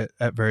before it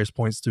at various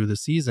points through the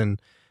season.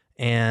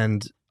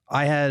 And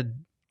I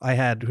had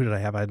who did I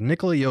have? I had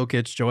Nikola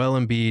Jokic, Joel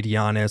Embiid,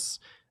 Giannis,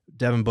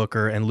 Devin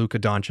Booker, and Luka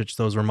Doncic.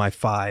 Those were my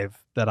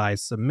 5 that I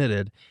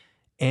submitted.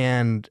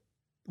 And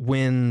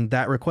when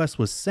that request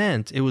was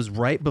sent, it was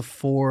right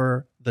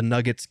before the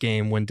Nuggets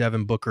game when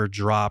Devin Booker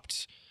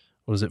dropped,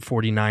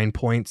 49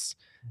 points?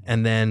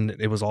 And then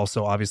it was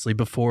also obviously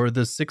before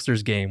the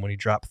Sixers game when he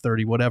dropped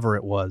 30, whatever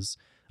it was,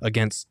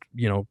 against,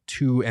 2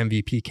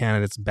 MVP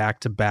candidates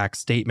back-to-back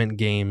statement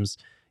games,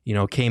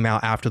 came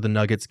out after the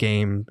Nuggets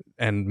game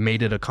and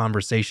made it a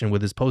conversation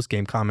with his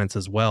post-game comments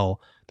as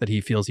well, that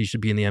he feels he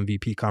should be in the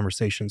MVP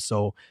conversation.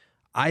 So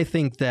I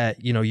think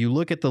that, you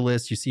look at the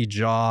list, you see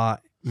Ja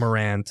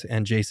Morant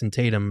and Jason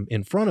Tatum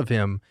in front of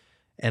him,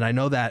 and I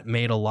know that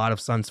made a lot of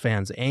Suns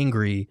fans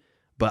angry,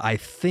 but I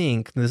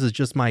think, this is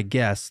just my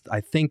guess, I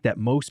think that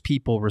most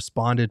people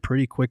responded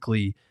pretty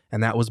quickly,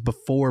 and that was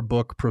before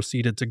Book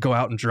proceeded to go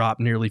out and drop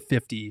nearly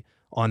 50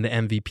 on the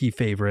MVP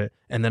favorite,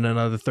 and then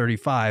another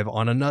 35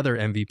 on another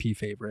MVP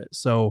favorite.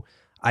 So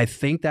I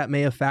think that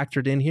may have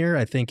factored in here.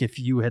 I think if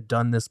you had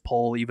done this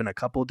poll even a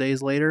couple of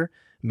days later,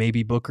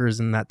 maybe Booker's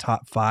in that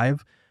top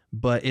 5,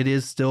 but it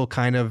is still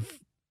kind of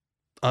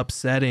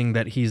upsetting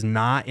that he's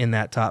not in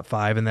that top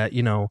 5, and that,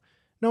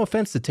 no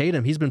offense to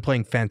Tatum, he's been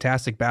playing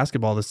fantastic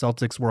basketball. The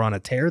Celtics were on a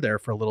tear there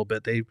for a little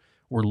bit. They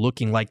were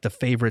looking like the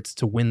favorites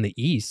to win the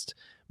East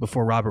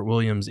before Robert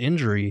Williams'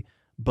 injury.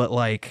 But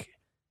like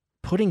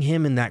putting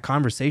him in that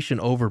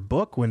conversation over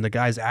Book when the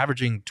guy's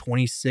averaging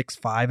 26,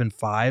 5, and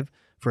 5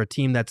 for a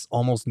team that's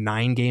almost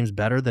 9 games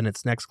better than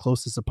its next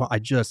closest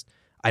opponent,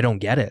 I don't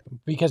get it.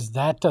 Because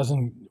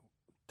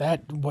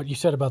what you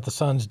said about the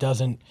Suns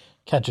doesn't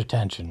catch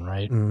attention,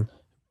 right?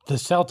 The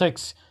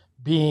Celtics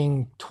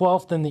being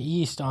 12th in the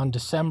East on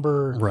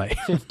December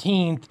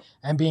 15th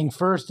and being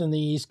first in the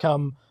East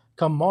come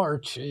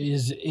March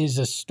is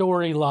a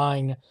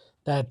storyline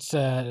that's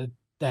the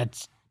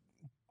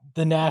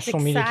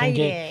national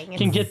media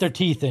can get their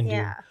teeth into.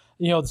 Yeah.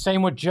 The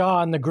same with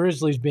Ja and the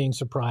Grizzlies being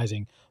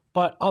surprising.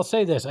 But I'll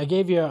say this, I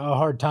gave you a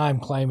hard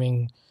time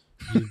claiming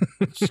you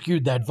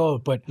skewed that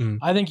vote, but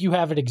I think you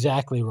have it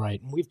exactly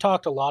right. We've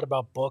talked a lot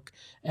about Book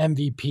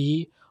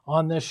MVP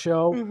on this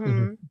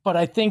show, but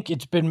I think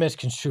it's been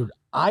misconstrued.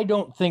 I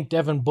don't think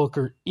Devin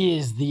Booker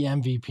is the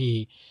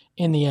MVP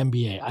in the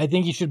NBA. I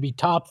think he should be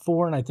top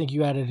 4, and I think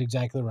you had it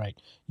exactly right.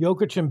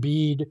 Jokic,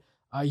 Embiid,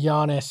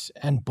 Giannis,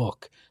 and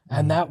Book.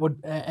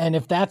 And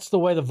if that's the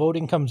way the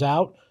voting comes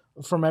out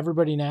from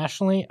everybody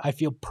nationally, I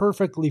feel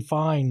perfectly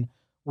fine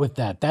with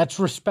that. That's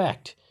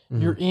respect.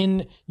 You're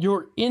in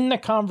the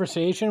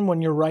conversation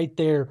when you're right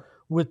there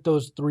with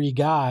those 3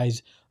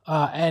 guys.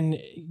 And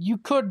you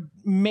could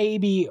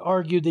maybe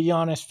argue the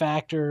Giannis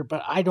factor,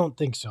 but I don't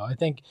think so. I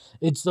think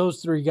it's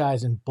those 3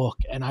 guys in Book,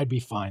 and I'd be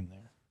fine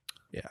there.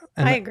 Yeah.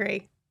 I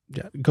agree.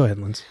 Yeah. Go ahead,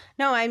 Lindsay.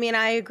 No, I mean,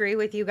 I agree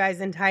with you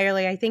guys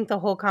entirely. I think the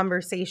whole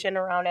conversation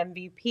around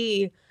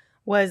MVP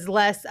was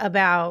less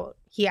about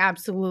he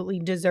absolutely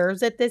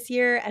deserves it this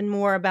year and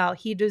more about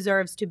he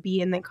deserves to be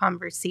in the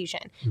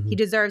conversation. He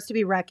deserves to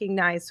be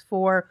recognized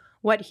for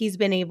what he's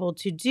been able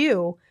to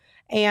do.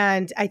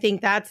 And I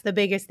think that's the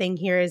biggest thing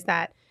here is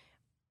that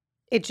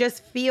it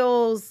just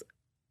feels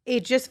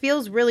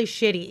really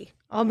shitty,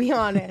 I'll be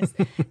honest,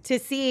 to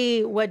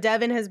see what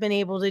Devin has been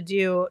able to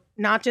do,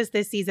 not just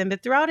this season,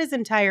 but throughout his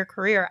entire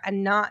career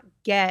and not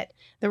get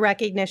the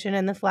recognition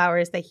and the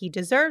flowers that he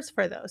deserves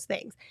for those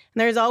things.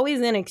 And there's always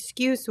an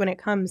excuse when it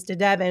comes to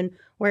Devin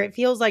where it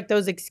feels like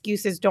those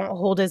excuses don't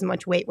hold as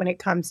much weight when it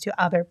comes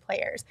to other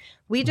players.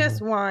 We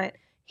just want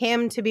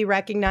him to be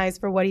recognized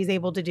for what he's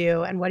able to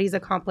do and what he's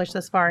accomplished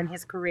thus far in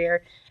his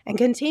career and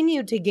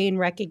continue to gain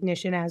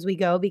recognition as we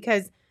go,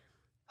 because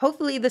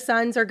hopefully the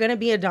Suns are going to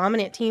be a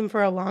dominant team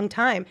for a long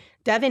time.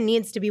 Devin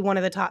needs to be one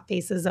of the top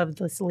faces of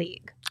this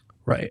league.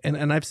 Right.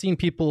 And I've seen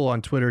people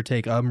on Twitter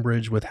take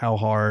umbrage with how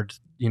hard,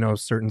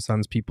 certain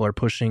Suns people are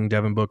pushing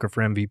Devin Booker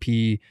for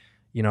MVP,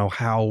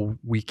 how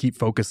we keep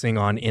focusing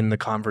on in the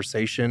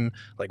conversation.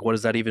 Like, what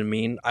does that even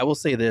mean? I will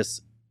say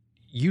this.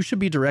 You should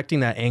be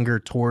directing that anger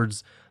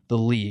towards the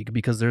league,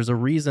 because there's a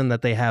reason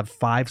that they have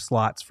 5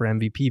 slots for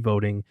MVP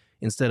voting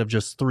instead of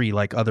just 3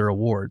 like other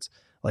awards.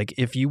 Like,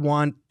 if you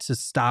want to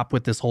stop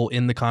with this whole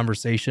in the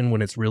conversation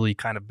when it's really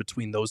kind of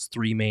between those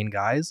 3 main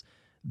guys,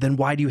 then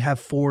why do you have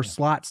 4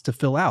 slots to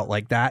fill out?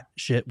 Like, that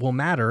shit will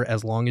matter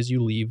as long as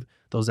you leave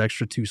those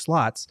extra 2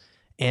 slots.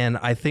 And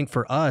I think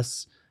for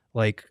us,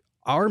 like,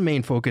 our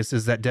main focus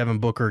is that Devin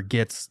Booker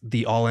gets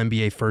the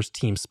All-NBA first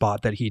team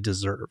spot that he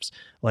deserves.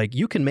 Like,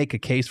 you can make a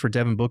case for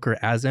Devin Booker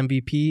as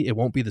MVP. It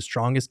won't be the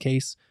strongest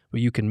case,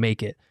 but you can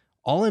make it.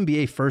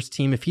 All-NBA first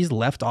team, if he's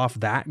left off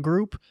that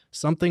group,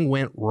 something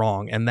went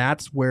wrong. And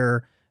that's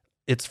where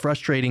it's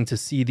frustrating to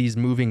see these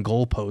moving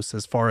goalposts.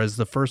 As far as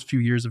the first few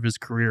years of his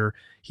career,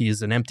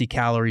 he's an empty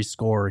calorie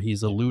scorer.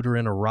 He's a looter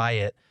in a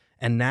riot.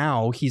 And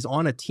now he's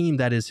on a team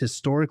that is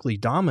historically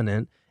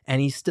dominant, and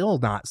he's still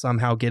not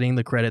somehow getting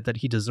the credit that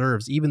he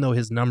deserves, even though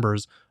his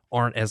numbers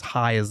aren't as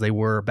high as they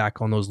were back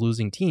on those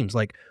losing teams.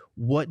 Like,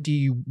 what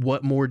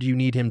more do you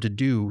need him to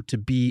do to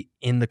be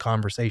in the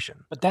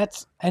conversation?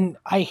 But and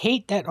I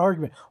hate that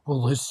argument.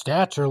 Well, his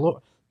stats are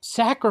low.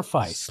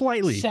 Sacrifice.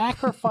 Slightly.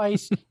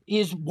 Sacrifice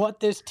is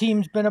what this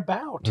team's been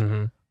about.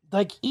 Mm-hmm.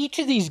 Like, each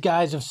of these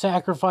guys have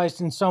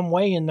sacrificed in some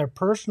way in their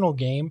personal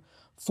game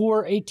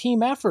for a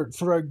team effort,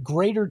 for a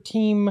greater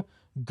team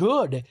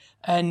good.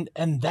 And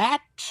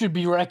that should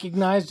be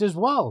recognized as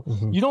well.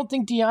 Mm-hmm. You don't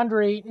think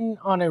DeAndre Ayton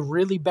on a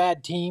really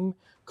bad team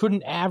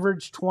couldn't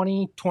average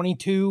 20,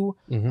 22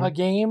 Mm-hmm. a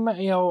game,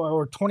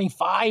 or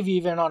 25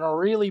 even on a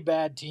really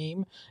bad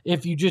team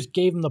if you just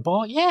gave him the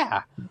ball?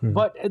 Yeah. Mm-hmm.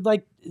 But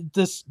like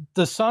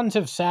the Suns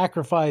have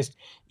sacrificed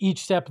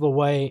each step of the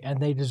way, and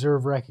they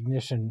deserve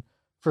recognition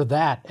for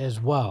that as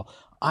well.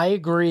 I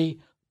agree.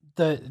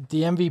 The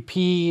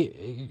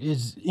MVP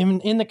is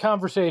in the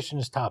conversation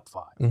is top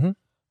 5. Mm-hmm.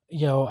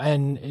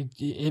 And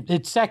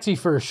it's sexy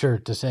for a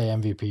shirt to say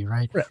MVP,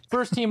 right?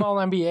 First team All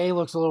NBA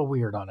looks a little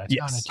weird on a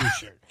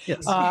t-shirt.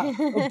 Yes.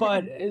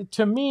 But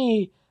to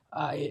me,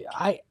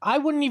 I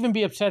wouldn't even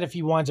be upset if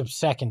he winds up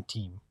second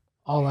team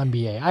All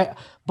NBA.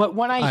 But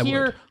when I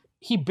hear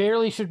he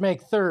barely should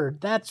make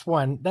third, that's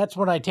when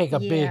I take a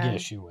big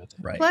issue with it.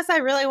 Right. Plus, I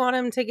really want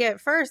him to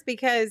get first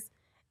because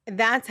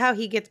that's how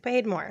he gets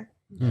paid more.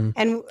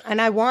 Mm.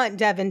 And I want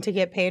Devin to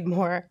get paid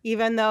more,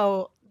 even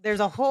though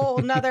there's a whole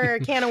nother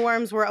can of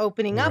worms we're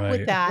opening up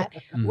with that,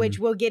 which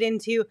we'll get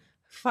into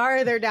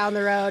farther down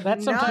the road.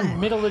 That's sometime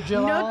middle of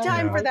July. No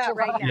time for that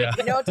right now. Yeah.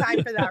 No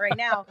time for that right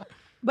now.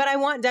 But I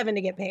want Devin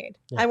to get paid.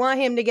 Yeah. I want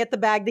him to get the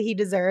bag that he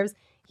deserves.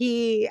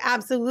 He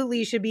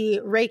absolutely should be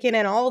raking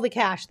in all the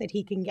cash that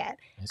he can get.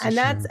 And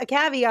that's a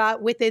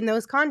caveat within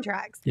those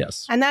contracts.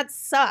 Yes. And that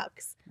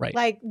sucks. Right.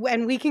 Like,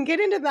 when we can get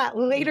into that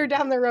later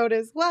down the road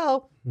as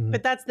well. Mm-hmm.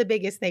 But that's the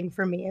biggest thing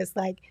for me is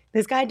like,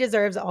 this guy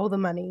deserves all the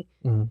money.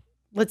 Mm-hmm.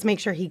 Let's make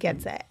sure he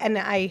gets it. And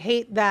I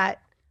hate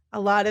that a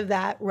lot of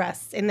that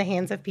rests in the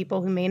hands of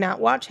people who may not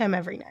watch him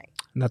every night.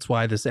 And that's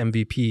why this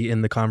MVP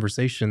in the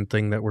conversation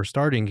thing that we're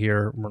starting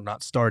here, we're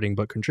not starting,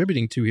 but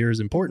contributing to here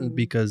is important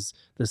because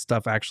this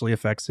stuff actually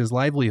affects his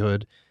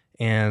livelihood.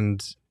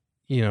 And,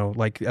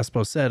 like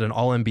Espo said, an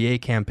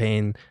All-NBA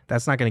campaign,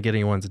 that's not going to get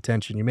anyone's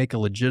attention. You make a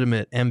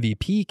legitimate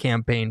MVP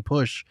campaign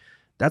push,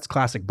 that's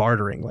classic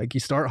bartering. Like, you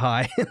start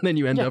high and then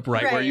you end up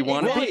right where you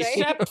want to be.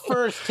 Except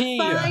first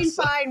team.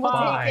 Fine, we'll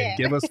take it.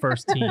 Give us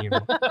first team.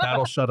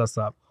 That'll shut us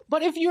up.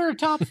 But if you're a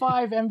top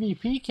 5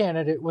 MVP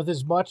candidate with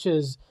as much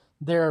as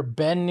they're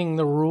bending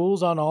the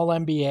rules on All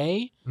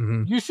NBA,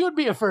 you should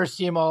be a first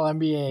team All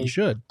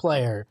NBA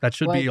player. That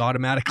should be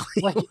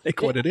automatically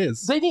like what it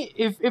is. They need,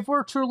 if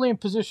we're truly in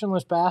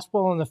positionless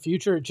basketball in the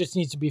future, it just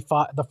needs to be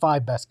the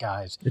 5 best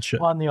guys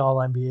on the All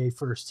NBA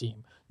first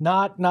team,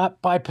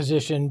 not by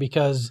position,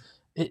 because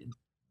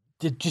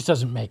it just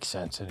doesn't make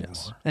sense anymore.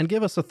 Yes. And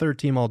give us a third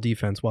team all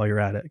defense while you're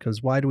at it,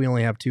 because why do we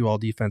only have 2 all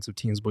defensive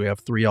teams, but we have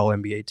 3 all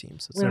NBA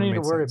teams? We don't need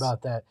to worry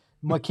about that.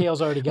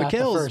 Mikhail's already got the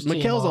first team.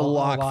 Mikhail's a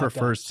lock for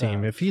first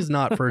team. If he's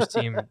not first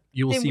team,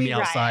 you will see me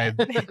outside.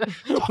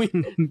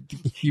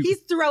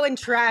 He's throwing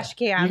trash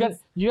cans.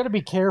 You got to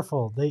be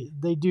careful.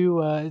 They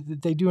do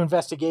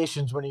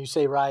investigations when you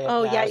say riot.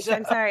 Oh yeah,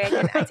 I'm sorry.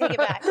 I take it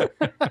back.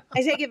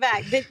 I take it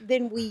back.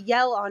 Then we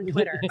yell on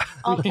Twitter,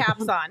 all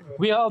caps on.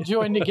 We all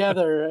join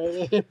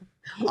together.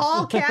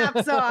 All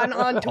caps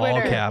on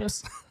Twitter. All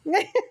caps.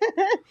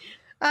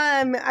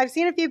 I've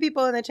seen a few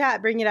people in the chat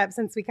bring it up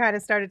since we kind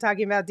of started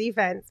talking about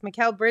defense.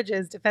 Mikal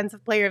Bridges,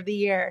 Defensive Player of the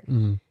Year.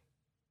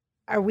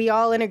 Are we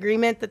all in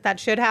agreement that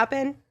should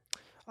happen?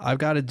 I've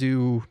got to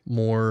do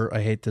more.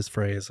 I hate this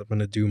phrase. I'm going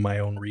to do my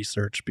own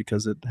research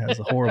because it has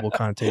a horrible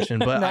connotation.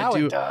 But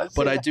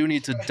I do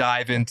need to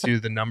dive into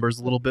the numbers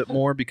a little bit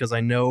more, because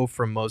I know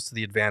from most of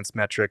the advanced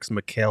metrics,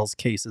 Mikal's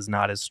case is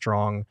not as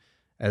strong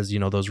as,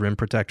 those rim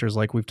protectors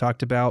like we've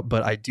talked about.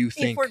 But I do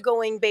think, if we're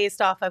going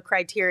based off of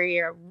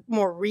criteria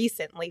more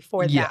recently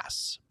for that.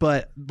 Yes,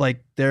 but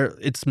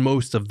it's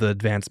most of the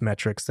advanced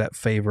metrics that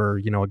favor,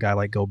 a guy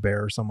like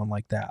Gobert or someone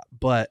like that.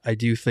 But I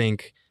do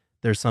think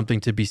there's something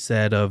to be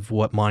said of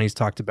what Monty's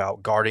talked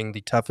about, guarding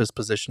the toughest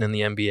position in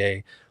the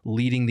NBA,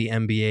 leading the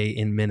NBA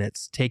in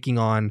minutes, taking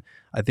on,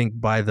 I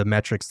think by the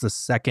metrics, the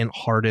second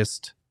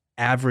hardest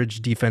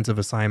average defensive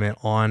assignment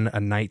on a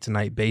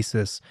night-to-night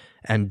basis,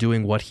 and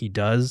doing what he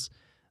does.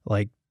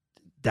 Like,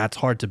 that's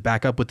hard to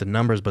back up with the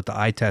numbers, but the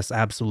eye test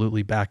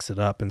absolutely backs it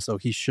up. And so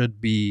he should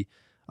be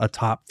a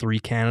top 3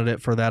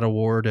 candidate for that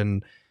award.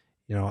 And,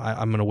 you know,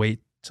 I'm going to wait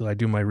till I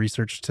do my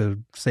research to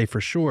say for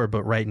sure,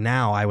 but right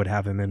now I would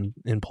have him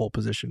in pole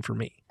position for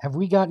me. Have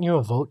we gotten you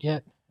a vote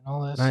yet in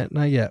all this?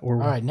 Not yet. All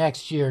right,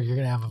 next year you're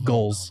going to have a vote.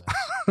 Goals.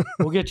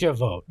 We'll get you a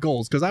vote.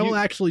 Goals, because I will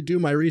actually do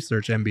my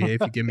research, NBA,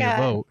 if you give me a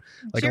vote.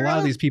 Like, a lot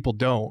of these people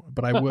don't,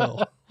 but I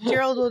will.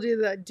 Gerald will do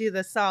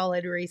the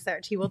solid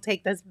research. He will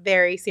take this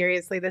very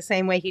seriously, the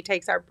same way he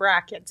takes our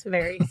brackets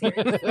very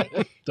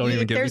seriously. Don't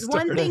even get me There's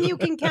one thing you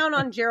can count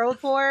on Gerald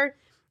for,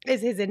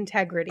 is his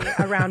integrity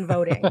around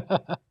voting.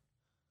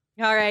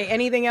 All right.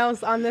 Anything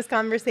else on this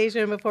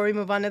conversation before we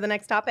move on to the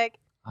next topic?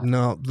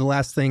 No, the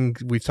last thing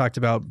we've talked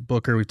about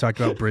Booker, we've talked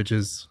about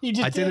Bridges.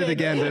 I did it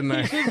again, didn't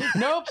I?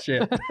 Nope.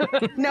 Shit.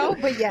 No,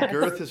 but yes.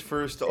 Girth is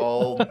first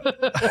all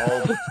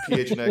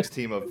PHNX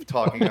team of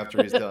talking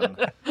after he's done.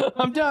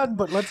 I'm done,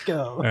 but let's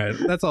go. All right,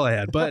 that's all I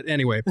had. But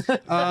anyway,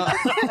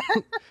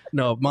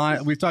 no,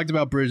 we've talked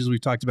about Bridges,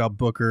 we've talked about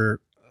Booker.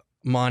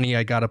 Monty,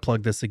 I got to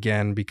plug this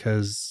again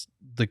because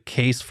the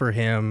case for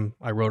him,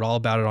 I wrote all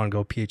about it on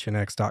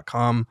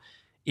gophnx.com.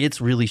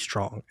 It's really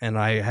strong. And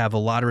I have a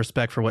lot of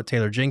respect for what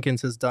Taylor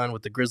Jenkins has done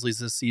with the Grizzlies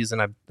this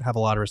season. I have a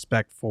lot of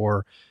respect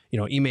for, you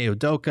know, Ime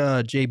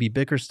Udoka, JB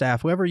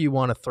Bickerstaff, whoever you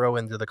want to throw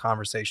into the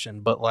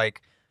conversation. But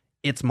like,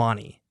 it's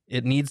Monty.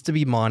 It needs to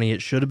be Monty.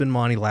 It should have been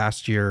Monty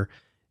last year.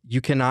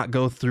 You cannot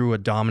go through a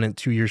dominant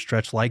 2-year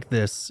stretch like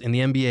this in the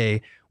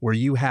NBA where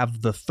you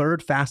have the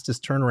 3rd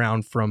fastest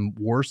turnaround from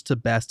worst to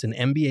best in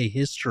NBA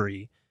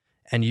history.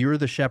 And you're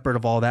the shepherd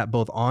of all that,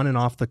 both on and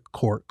off the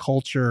court,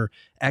 culture,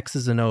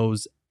 X's and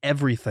O's,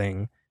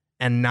 everything,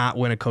 and not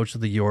win a Coach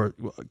of the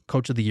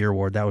Year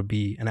award. That would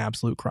be an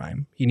absolute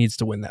crime. He needs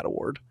to win that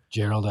award.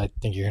 Gerald, I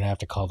think you're gonna have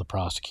to call the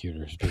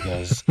prosecutors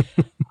because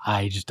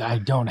I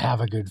don't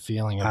have a good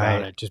feeling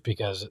about it. Just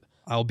because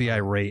I'll be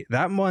irate.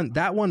 That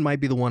one might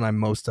be the one I'm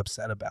most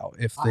upset about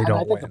if they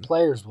don't win. I think the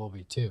players will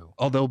be too.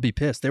 Oh, they'll be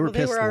pissed. They were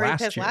pissed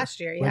last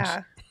year.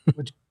 Yeah.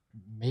 Which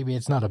maybe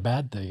it's not a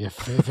bad thing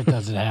if it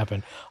doesn't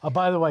happen.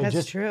 By the way,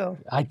 that's true.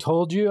 I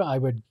told you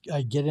I'd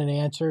get an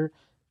answer.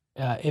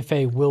 If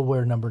a will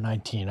wear number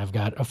 19. I've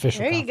got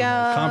official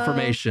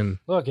confirmation.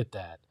 Look at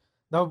that.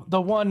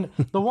 The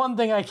one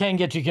thing I can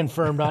get you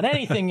confirmed on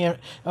anything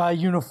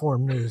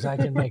uniform news, I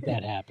can make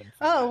that happen.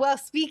 Oh, well,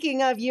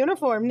 speaking of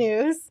uniform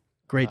news.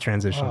 Great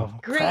transition.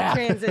 Great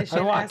transition.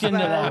 I walked into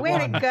that Way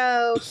to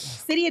go.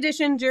 City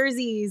Edition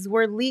jerseys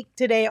were leaked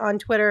today on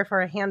Twitter for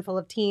a handful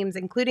of teams,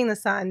 including the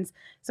Suns.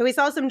 So we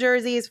saw some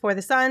jerseys for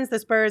the Suns, the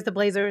Spurs, the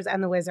Blazers,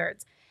 and the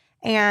Wizards.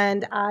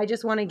 And I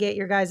just want to get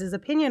your guys'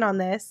 opinion on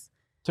this.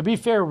 To be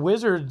fair,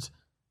 Wizards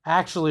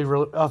actually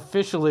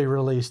officially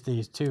released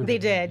these too. They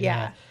did,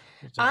 yeah.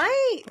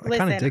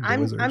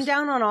 I'm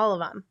down on all of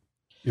them.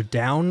 You're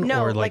down?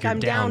 No, or like I'm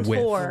down with?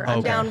 for.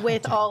 I'm down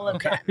with all of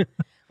them.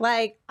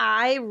 Like,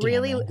 I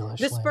really,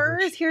 the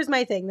Spurs, here's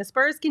my thing. The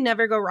Spurs can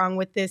never go wrong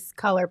with this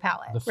color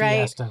palette, the right?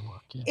 Fiesta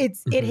look, yeah.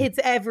 It hits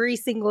every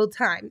single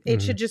time.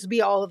 It should just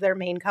be all of their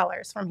main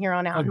colors from here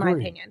on out, in my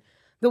opinion.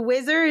 The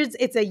Wizards,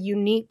 it's a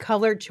unique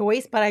color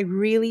choice, but I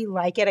really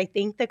like it. I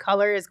think the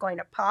color is going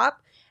to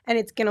pop, and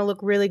it's going to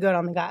look really good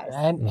on the guys.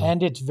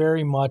 And it's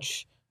very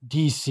much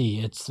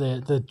DC. It's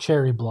the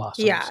cherry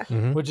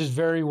blossoms, which is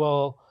very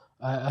well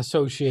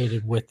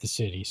associated with the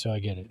city. So I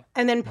get it.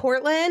 And then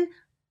Portland,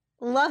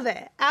 love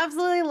it.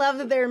 Absolutely love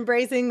that they're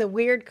embracing the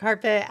weird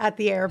carpet at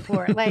the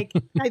airport. Like,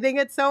 I think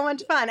it's so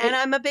much fun. And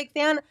I'm a big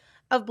fan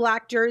of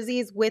black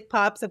jerseys with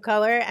pops of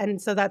color.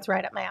 And so that's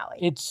right up my alley.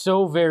 It's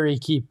so very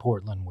keep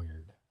Portland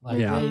weird. Like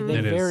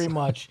they very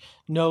much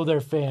know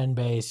their fan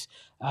base.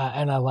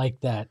 And I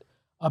like that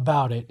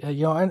about it.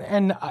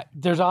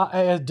 There's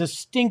a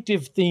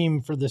distinctive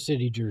theme for the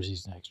city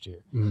jerseys next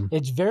year.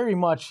 It's very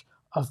much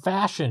a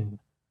fashion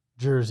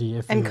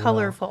jersey, and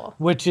colorful,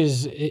 which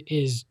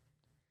is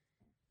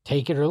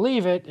take it or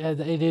leave it.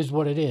 It is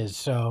what it is.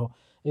 So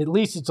at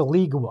least it's a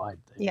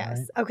league-wide thing.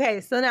 Yes. Right?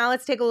 Okay. So now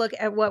let's take a look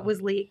at what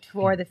was leaked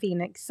for the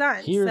Phoenix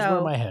Suns. Here's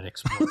where my head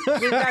explodes.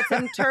 We've got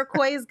some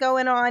turquoise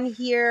going on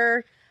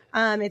here.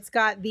 It's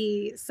got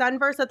the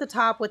sunburst at the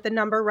top with the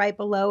number right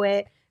below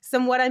it.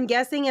 Some what I'm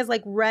guessing is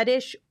like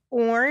reddish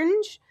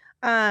orange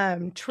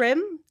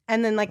trim,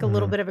 and then like a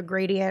little bit of a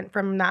gradient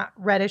from that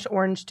reddish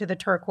orange to the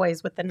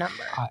turquoise with the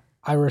number.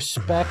 I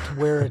respect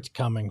where it's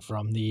coming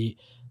from. The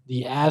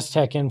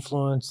Aztec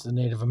influence, the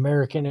Native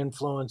American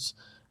influence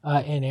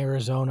in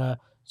Arizona.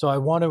 So I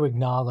want to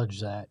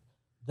acknowledge that.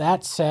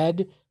 That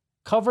said,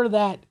 cover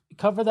that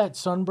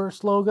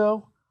sunburst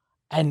logo,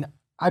 and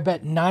I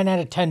bet 9 out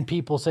of 10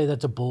 people say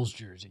that's a Bulls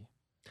jersey,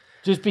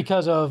 just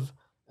because of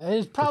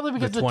it's probably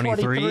because the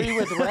 23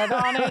 with red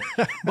on it.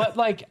 But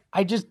like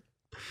I get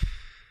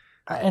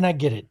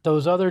it.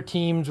 Those other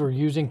teams were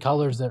using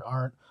colors that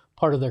aren't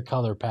part of their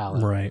color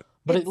palette. Right.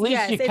 But at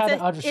least you kind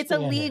of understand. It's a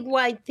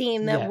league-wide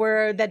theme that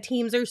Yeah. that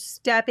teams are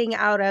stepping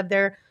out of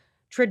their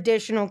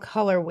traditional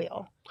color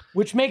wheel.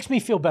 Which makes me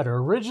feel better.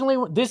 Originally,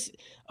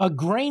 a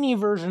grainy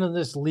version of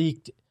this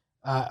leaked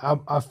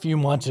a few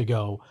months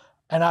ago,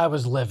 and I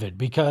was livid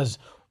because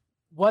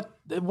what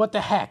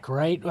the heck,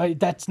 right?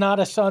 That's not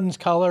a Suns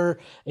color.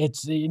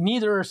 It's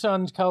neither are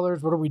Suns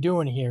colors. What are we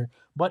doing here?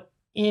 But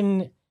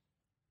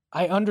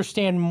I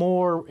understand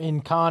more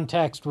in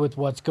context with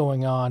what's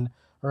going on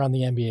around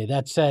the NBA.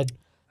 That said,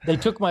 they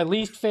took my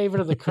least favorite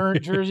of the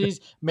current jerseys,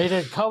 made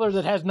a color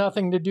that has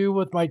nothing to do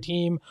with my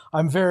team.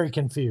 I'm very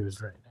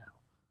confused right now.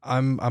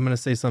 I'm going to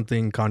say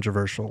something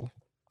controversial,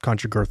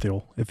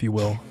 if you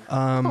will.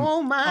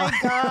 Oh my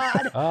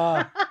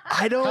God.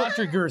 I don't.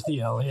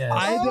 Controversial, yes.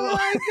 Oh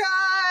my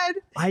God.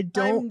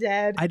 I'm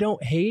dead. I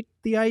don't hate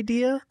the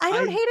idea. I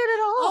don't hate it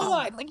at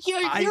all.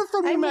 You're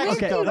from New I'm with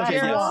Mexico. you, That's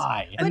Gerald.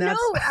 why. But no,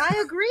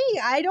 I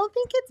agree. I don't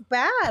think it's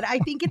bad. I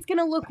think it's going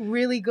to look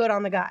really good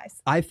on the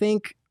guys. I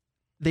think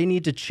they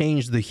need to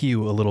change the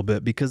hue a little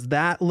bit because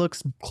that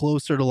looks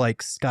closer to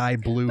like sky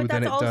blue But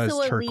than that's it does also a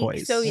leak,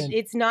 turquoise. so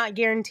it's not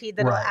guaranteed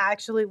that Right. it'll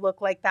actually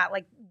look like that.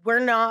 Like, we're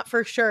not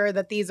for sure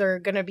that these are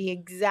going to be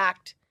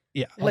exact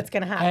yeah. what's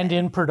going to happen. And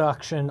in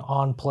production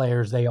on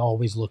players, they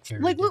always look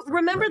very Like, look, different.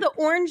 remember the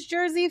orange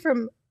jersey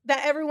from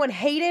that everyone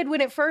hated when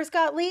it first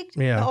got leaked?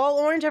 Yeah. The all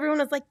orange, everyone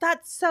was like,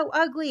 that's so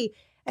ugly.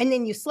 And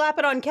then you slap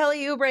it on Kelly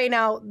Oubre.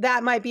 Now,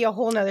 that might be a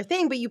whole nother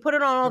thing, but you put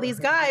it on all these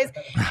guys,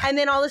 and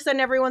then all of a sudden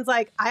everyone's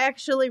like, I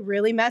actually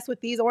really mess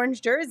with these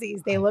orange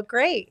jerseys. They look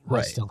great. I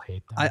Right. still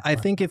hate them. I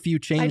think if you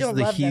change don't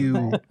the love them,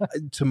 hue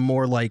to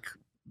more like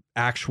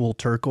actual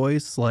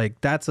turquoise, like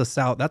that's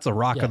a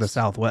rock of the Yes.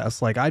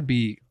 Southwest. Like I'd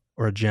be,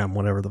 or a gem,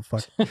 whatever the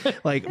fuck.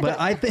 Like, but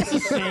I think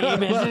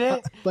same, isn't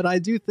it? But I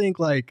do think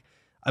like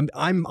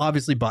I'm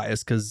obviously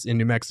biased because in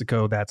New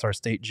Mexico that's our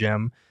state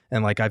gem,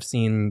 and like I've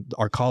seen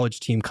our college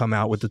team come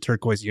out with the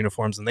turquoise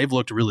uniforms and they've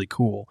looked really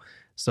cool.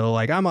 So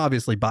like I'm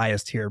obviously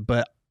biased here,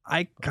 but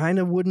I kind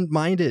of wouldn't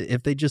mind it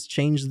if they just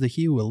changed the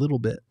hue a little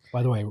bit.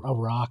 By the way, a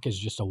rock is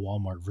just a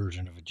Walmart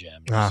version of a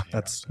gem. Ah,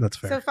 Just, that's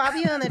fair. So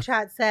Fabio in the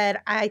chat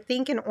said, I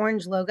think an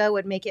orange logo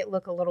would make it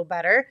look a little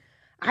better.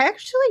 I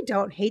actually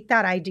don't hate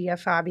that idea,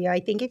 Fabio. I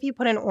think if you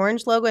put an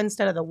orange logo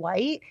instead of the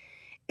white,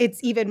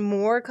 it's even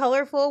more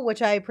colorful,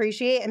 which I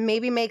appreciate, and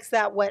maybe makes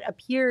that what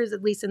appears,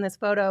 at least in this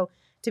photo,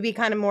 to be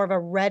kind of more of a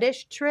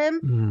reddish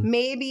trim. Mhm.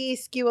 Maybe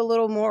skew a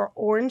little more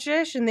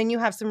orangish, and then you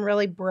have some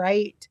really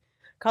bright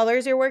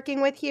colors you're working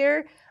with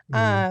here.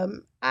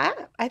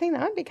 I think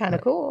that would be kind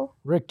of cool.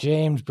 Rick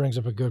James brings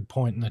up a good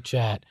point in the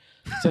chat.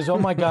 He says, oh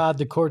my God,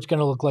 the court's going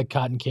to look like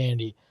cotton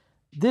candy.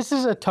 This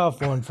is a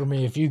tough one for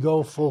me if you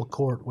go full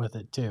court with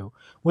it too,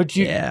 which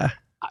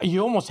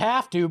you almost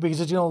have to because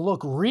it's going to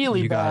look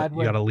really bad.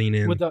 You got to lean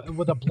in with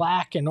a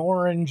black and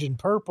orange and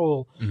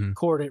purple Mhm.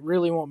 court. It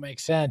really won't make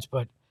sense,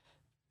 but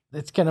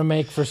it's going to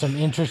make for some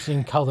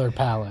interesting color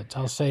palettes.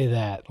 I'll say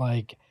that.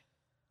 Like,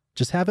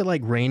 just have it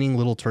like raining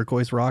little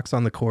turquoise rocks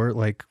on the court,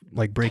 like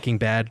Breaking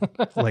Bad,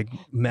 like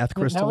meth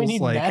crystals. now we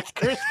need like meth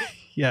crystals.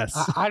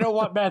 yes, I don't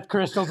want meth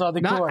crystals on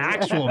the not court.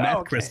 actual meth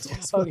Okay.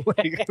 crystals.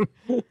 Okay.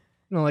 Like,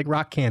 like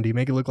rock candy.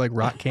 Make it look like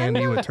rock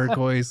candy with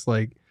turquoise.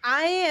 Like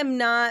I am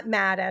not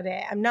mad at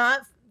it. I'm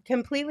not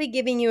completely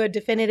giving you a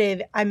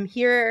definitive, I'm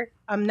here,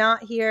 I'm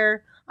not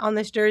here on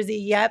this jersey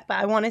yet, but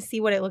I want to see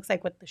what it looks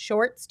like with the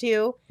shorts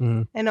too,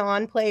 Mhm. and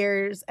on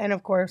players, and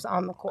of course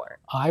on the court.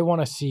 I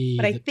want to see.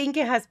 But I think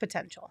it has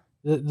potential.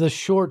 The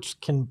shorts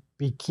can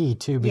be key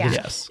too, because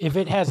Yes. if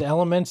it has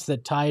elements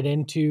that tie it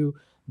into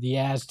the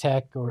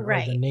Aztec or the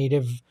Right.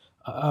 Native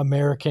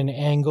American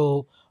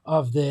angle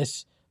of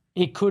this,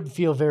 it could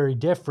feel very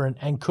different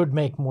and could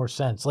make more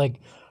sense. Like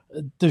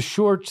the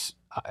shorts,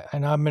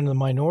 and I'm in the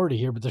minority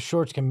here, but the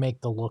shorts can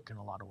make the look in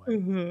a lot of ways,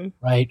 Mm-hmm.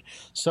 right?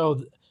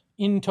 So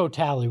in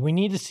totality, we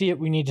need to see it.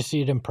 We need to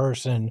see it in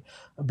person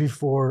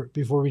before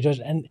we judge.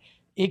 And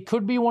it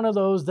could be one of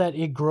those that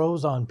it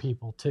grows on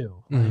people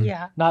too. Mhm.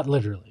 Yeah. Not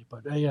literally,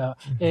 but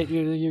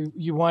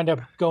you wind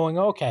up going,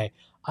 okay,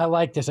 I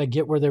like this. I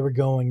get where they were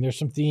going. There's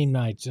some theme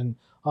nights, and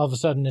all of a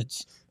sudden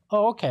it's,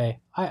 oh, okay.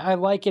 I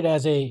like it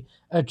as a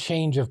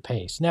change of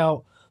pace.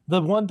 Now,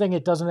 the one thing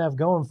it doesn't have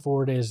going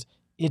for it is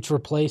it's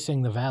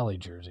replacing the Valley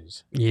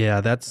jerseys.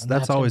 yeah, that's And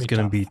that's gonna always be going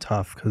to tough. be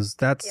tough because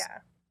that's Yeah.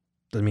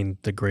 I mean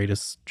the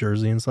greatest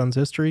jersey in Suns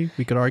history.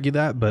 We could argue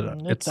that, but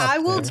It's it's up I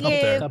will there. It's up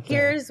there. give, Up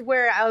there. here's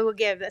where I will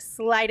give the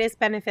slightest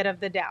benefit of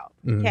the doubt.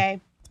 Mhm.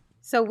 Okay.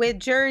 So with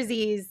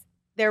jerseys,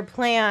 they're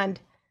planned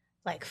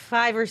like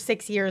 5 or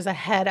 6 years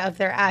ahead of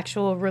their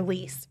actual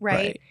release,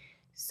 right?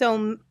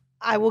 So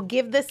I will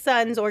give the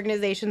Suns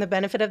organization the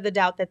benefit of the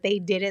doubt that they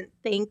didn't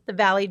think the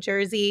Valley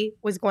jersey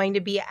was going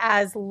to be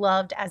as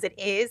loved as it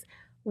is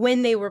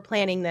when they were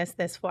planning this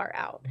far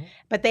out. Mhm.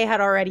 But they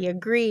had already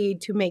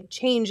agreed to make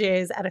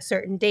changes at a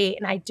certain date.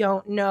 And I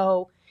don't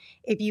know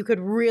if you could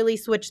really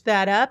switch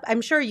that up. I'm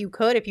sure you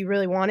could if you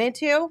really wanted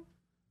to.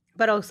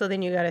 But also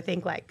then you got to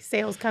think like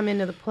sales come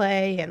into the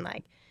play and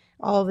like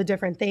all the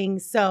different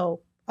things. So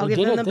I'll They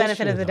give did them it the this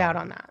benefit year, of the though. doubt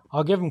on that.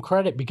 I'll give them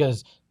credit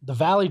because the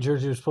Valley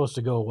jersey was supposed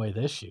to go away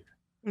this year.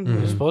 It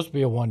was supposed to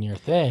be a 1-year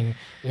thing.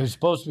 It was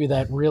supposed to be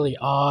that really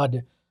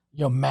odd,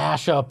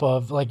 mashup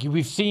of like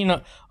we've seen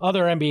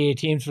other NBA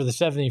teams for the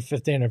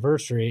 75th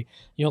anniversary.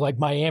 Like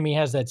Miami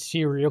has that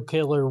serial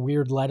killer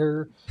weird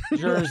letter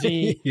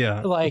jersey.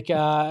 Yeah. Like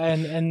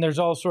and there's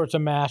all sorts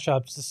of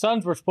mashups. The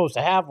Suns were supposed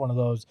to have one of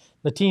those.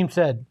 The team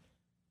said,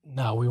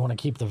 "No, we want to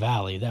keep the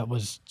Valley." That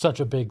was such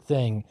a big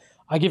thing.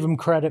 I give them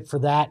credit for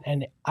that,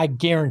 and I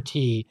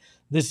guarantee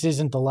this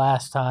isn't the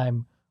last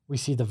time we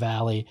see the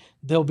Valley.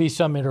 There'll be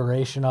some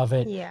iteration of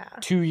it. Yeah.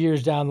 2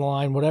 years down the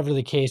line, whatever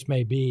the case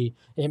may be.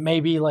 It may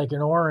be like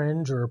an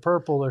orange or a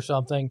purple or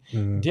something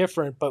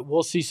different, but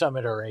we'll see some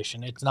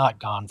iteration. It's not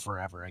gone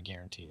forever, I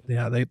guarantee it.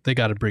 Yeah, they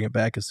got to bring it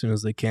back as soon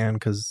as they can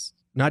because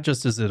not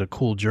just is it a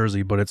cool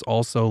jersey, but it's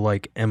also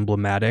like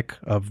emblematic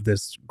of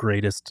this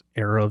greatest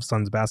era of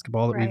Suns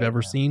basketball that we've Right.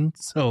 ever seen.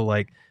 So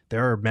like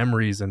there are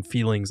memories and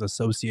feelings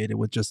associated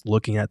with just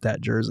looking at that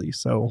jersey.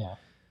 So Yeah.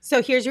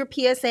 So here's your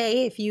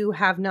PSA. If you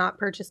have not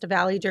purchased a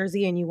Valley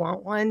jersey and you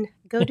want one,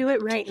 go do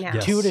it right now.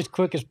 Yes. Do it as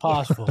quick as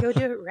possible. Go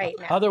do it right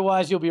now.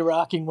 Otherwise, you'll be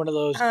rocking one of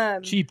those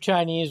cheap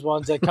Chinese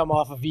ones that come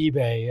off of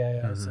eBay.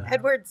 Yeah, so.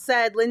 Edward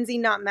said, Lindsay,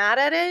 not mad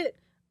at it.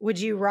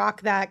 Would you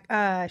rock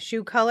that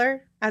shoe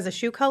color as a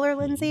shoe color,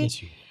 Lindsay?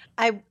 Yes, you-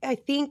 I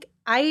think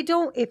I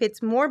don't, if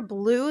it's more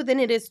blue than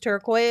it is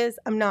turquoise,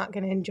 I'm not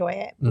going to enjoy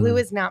it. Blue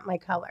is not my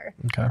color.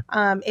 okay.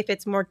 If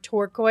it's more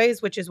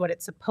turquoise, which is what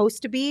it's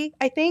supposed to be,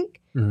 I think,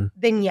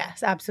 then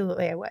yes,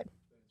 absolutely I would.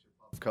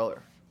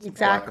 Color.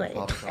 Exactly.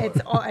 Black and pop color.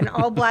 It's an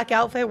all black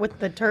outfit with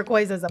the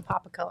turquoise as a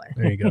pop of color.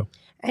 There you go.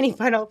 Any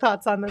final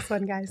thoughts on this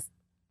one, guys?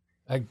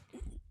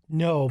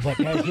 No, but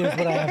here's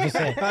what I have to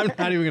say. I'm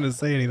not even going to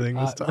say anything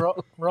this time.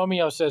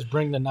 Romeo says,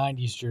 bring the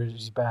 90s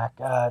jerseys back.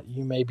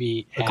 You may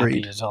be happy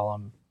Agreed. is all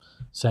I'm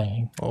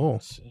saying. Oh,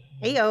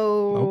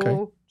 Heyo.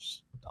 Okay.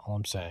 That's all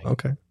I'm saying.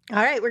 okay.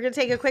 All right, we're going to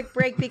take a quick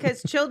break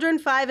because children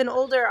 5 and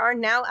older are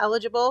now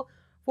eligible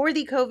for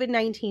the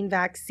COVID-19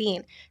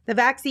 vaccine. The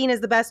vaccine is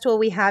the best tool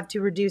we have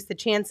to reduce the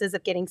chances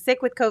of getting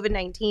sick with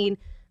COVID-19.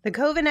 The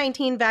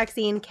COVID-19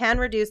 vaccine can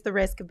reduce the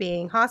risk of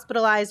being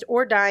hospitalized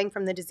or dying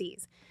from the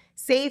disease.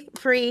 Safe,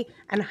 free,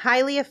 and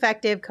highly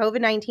effective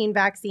COVID-19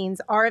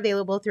 vaccines are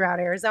available throughout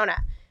Arizona.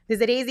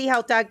 Visit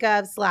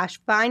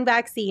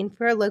azhealth.gov/findvaccine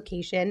for a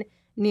location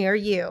near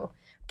you.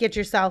 Get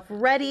yourself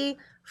ready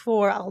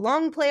for a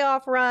long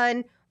playoff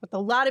run with a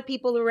lot of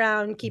people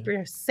around. Keep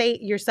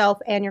yourself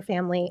and your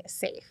family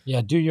safe.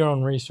 Yeah, do your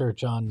own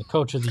research on the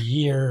coach of the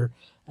year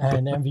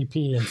and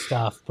MVP and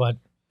stuff, but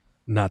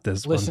Not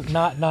this listen,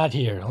 one. not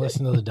here.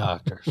 Listen to the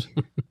doctors.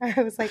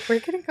 I was like, we're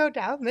going to go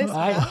down this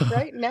path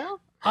right now?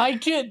 I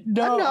can't.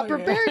 No, I'm not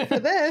prepared for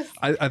this.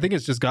 I think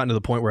it's just gotten to the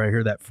point where I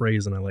hear that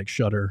phrase and I like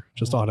shudder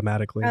just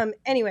automatically.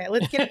 Anyway,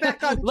 let's get it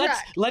back on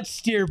track. Let's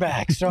steer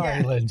back. Sorry,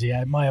 Yeah. Lindsay.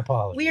 My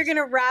apologies. We are going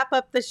to wrap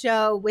up the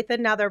show with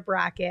another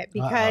bracket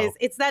because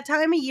it's that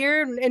time of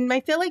year. And I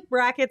feel like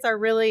brackets are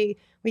really,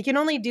 we can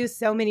only do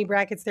so many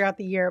brackets throughout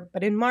the year.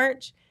 But in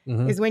March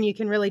is when you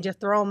can really just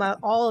throw them out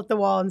all at the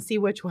wall and see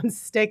which ones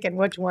stick and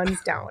which ones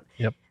don't.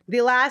 Yep. The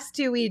last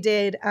two we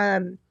did,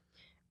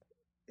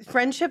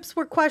 friendships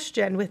were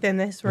questioned within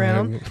this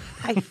room.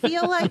 I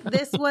feel like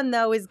this one,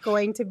 though, is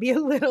going to be a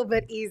little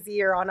bit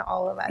easier on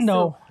all of us.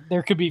 No, So,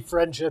 there could be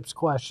friendships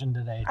questioned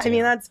today. I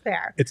mean, that's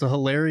fair. It's a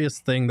hilarious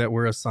thing that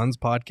we're a Suns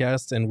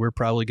podcast and we're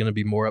probably going to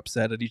be more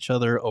upset at each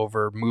other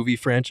over movie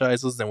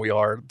franchises than we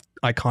are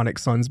iconic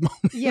Suns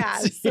moments. Yeah,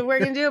 so we're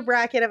going to do a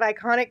bracket of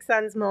iconic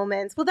Suns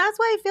moments. Well, that's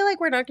why I feel like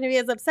we're not going to be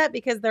as upset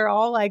because they're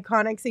all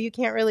iconic, so you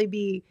can't really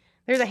be...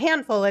 There's a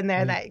handful in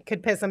there that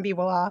could piss some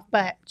people off,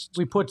 but...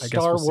 we put I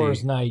guess Star we'll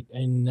Wars see. night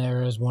in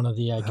there as one of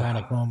the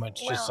iconic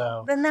moments, just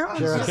so. Then that one's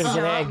Sure, I just couldn't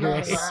get not angry.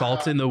 really-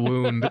 Salt in the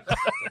wound.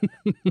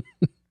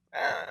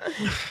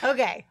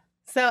 Okay,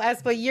 so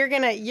Espo, you're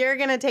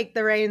gonna take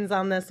the reins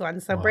on this one,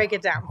 so break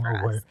it down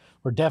for us.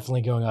 We're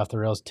definitely going off the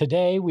rails.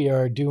 Today we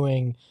are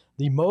doing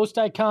the most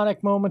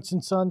iconic moments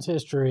in Suns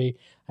history,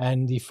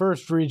 and the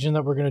first region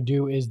that we're going to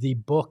do is the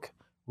Book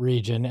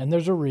region, and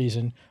there's a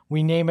reason.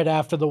 We name it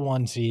after the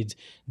 1 seeds.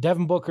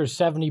 Devin Booker's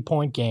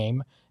 70-point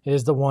game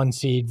is the 1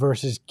 seed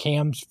versus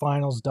Cam's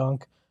finals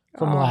dunk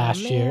from last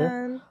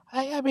year.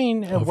 I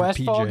mean, a Over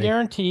Westfall PJ.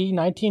 guarantee,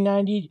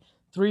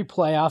 1993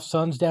 playoffs,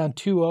 Suns down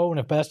 2-0 in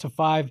a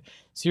best-of-5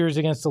 series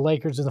against the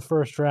Lakers in the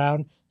first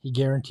round. He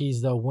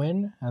guarantees they'll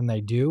win, and they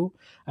do.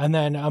 And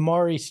then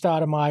Amari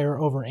Stoudemire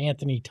over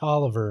Anthony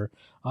Tolliver,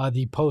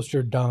 the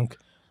poster dunk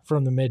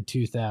from the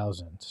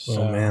mid-2000s.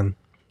 So Oh man,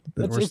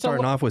 It's- we're it's a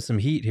starting lo- off with some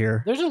heat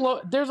here. There's a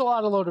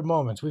lot of loaded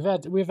moments. We've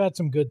had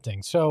some good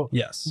things. So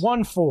Yes.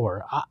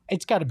 1-4.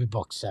 It's got to be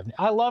Book 70.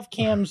 I love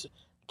Cam's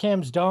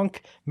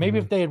dunk. Maybe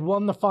if they had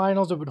won the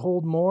finals, it would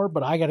hold more.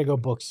 But I got to go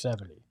Book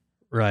 70.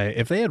 Right.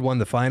 If they had won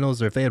the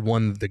finals or if they had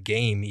won the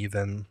game,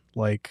 even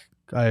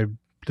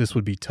this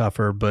would be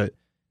tougher. But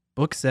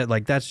Book said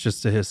that's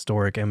just a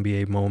historic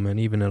NBA moment,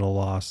 even in a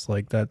loss.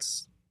 Like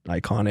that's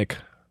iconic.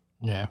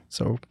 Yeah.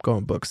 So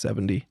going Book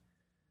 70.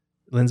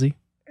 Lindsay.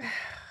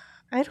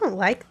 I don't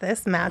like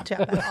this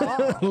matchup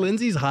at all.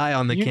 Lindsay's high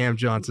on the Cam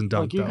Johnson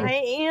dunk, you though. I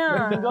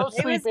am. You can go It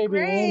sweet was baby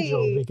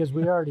Angel great. because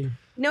we already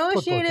No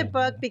put shade Book at in.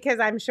 Book because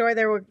I'm sure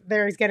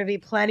there's going to be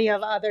plenty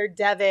of other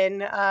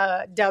Devin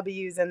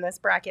W's in this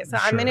bracket. So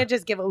I'm Sure. going to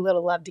just give a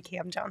little love to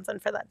Cam Johnson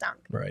for that dunk.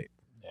 Right.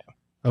 Yeah.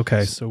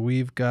 Okay, so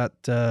we've got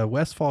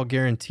Westfall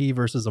Guarantee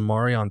versus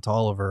Amarion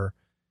Tolliver.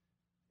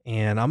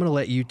 And I'm going to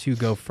let you two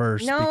go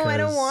first. No, I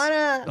don't because want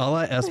to. I'll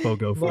let Espo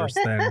go first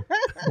then.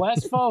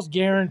 Westfall's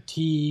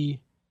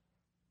Guarantee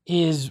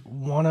is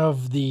one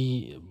of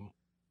the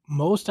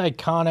most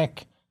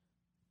iconic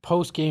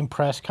post-game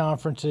press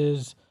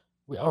conferences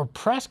or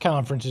press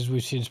conferences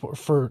we've seen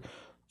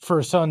for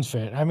a Suns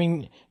fan. I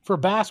mean, for a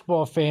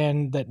basketball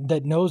fan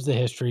that knows the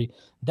history,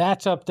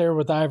 that's up there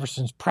with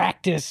Iverson's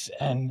practice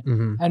and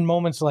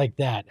moments like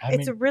that.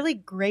 It's a really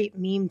great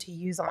meme to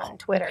use on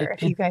Twitter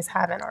if you guys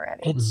haven't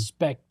already. It's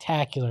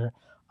spectacular.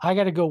 I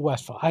got to go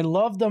Westfall. I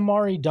love the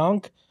Amari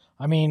dunk.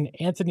 I mean,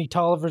 Anthony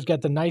Tolliver's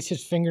got the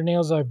nicest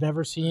fingernails I've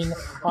never seen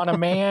on a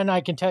man. I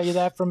can tell you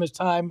that from his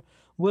time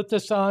with the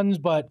Suns.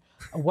 But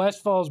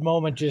Westfall's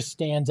moment just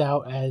stands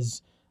out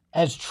as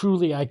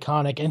truly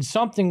iconic, and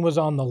something was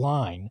on the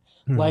line.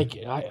 Like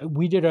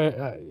we did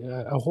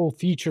a whole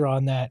feature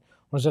on that.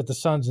 Was at the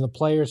Suns, and the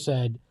player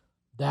said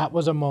that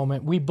was a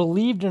moment we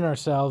believed in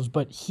ourselves,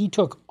 but he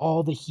took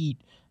all the heat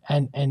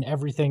and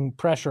everything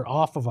pressure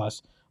off of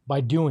us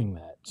by doing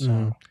that.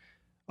 So.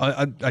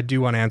 I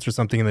do want to answer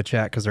something in the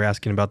chat because they're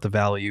asking about the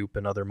Valley-Oop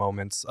and other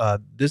moments.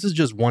 This is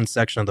just one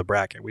section of the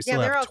bracket. We still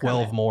have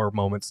 12 more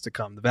moments to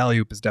come. The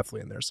Valley-Oop is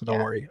definitely in there, so don't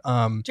worry.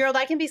 Gerald,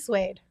 I can be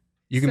swayed.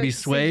 You can So- be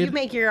swayed? So you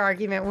make your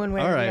argument one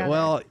way All or the right, other.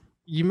 well,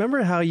 you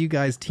remember how you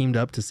guys teamed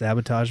up to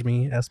sabotage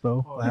me,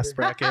 Espo, last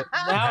bracket?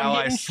 And how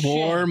I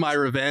swore my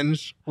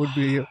revenge would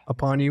be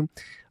upon you?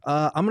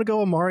 I'm going to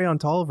go Amarion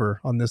Tolliver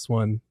on this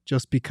one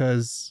just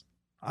because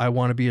I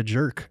want to be a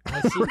jerk.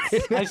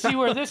 I see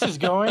where this is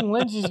going.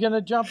 Lindsay's going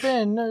to jump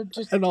in.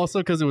 And also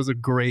because it was a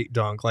great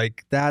dunk.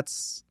 Like,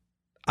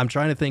 I'm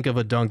trying to think of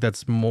a dunk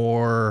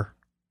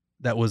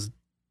that was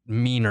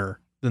meaner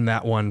than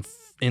that one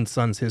in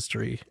Suns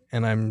history.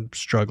 And I'm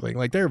struggling.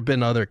 Like, there have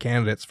been other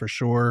candidates for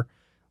sure,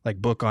 like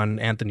Book on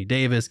Anthony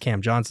Davis,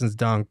 Cam Johnson's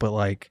dunk, but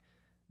like,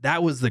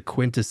 that was the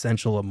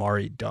quintessential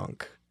Amari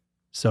dunk.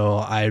 So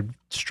I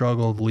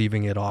struggled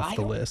leaving it off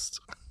the list.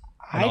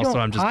 And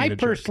I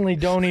personally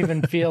don't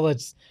even feel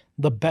it's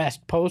the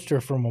best poster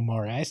from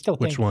Amari. I still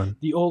think Which one?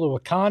 The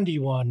Olowokandi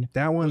one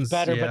that one's was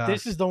better, yeah. but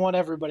this is the one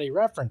everybody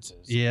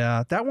references.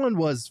 Yeah, that one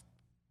was.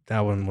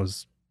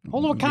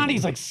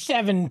 Olowokandi's like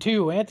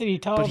 7'2". Anthony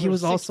Tolliver, but he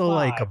was also 6'5".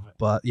 like a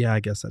butt. Yeah, I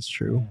guess that's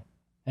true.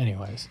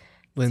 Anyways,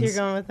 So you're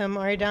going with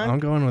Amari dunk? I'm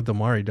going with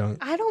Amari dunk.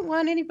 I don't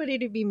want anybody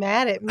to be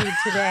mad at me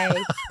today.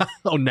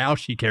 Oh, now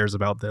she cares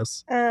about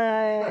this.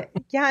 Yeah,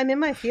 I'm in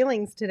my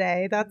feelings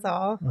today. That's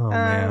all. Oh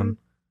man.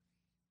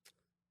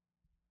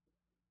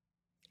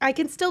 I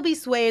can still be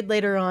swayed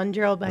later on,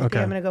 Gerald, but I think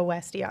I'm going to go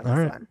Westy on this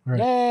one. All right.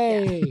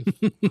 Yay!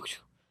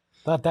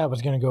 Thought that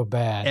was going to go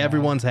bad.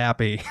 Everyone's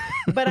happy.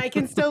 But I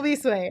can still be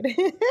swayed.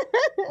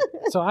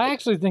 So I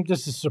actually think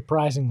this is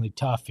surprisingly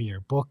tough here.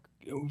 Book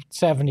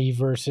 70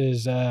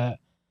 versus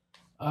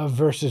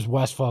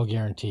Westfall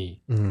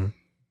Guarantee. Mm-hmm.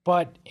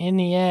 But in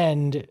the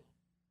end,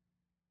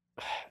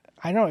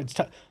 I know it's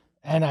tough.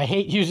 And I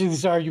hate using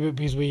this argument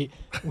because we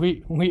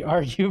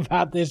argue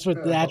about this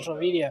with the national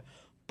media.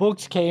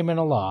 Books came in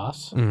a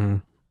loss. Mm-hmm.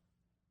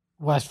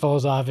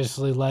 Westfall's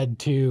obviously led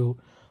to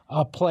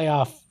a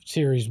playoff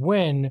series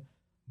win,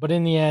 but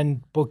in the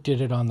end, Book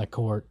did it on the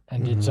court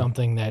and did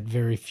something that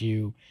very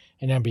few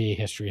in NBA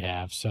history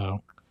have.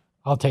 So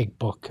I'll take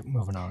Book.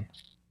 Moving on.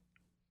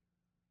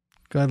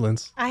 Go ahead,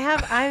 Linz.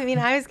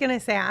 I was going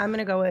to say I'm going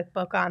to go with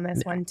Book on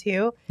this one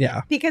too.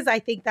 Yeah. Because I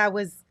think that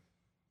was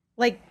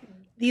like,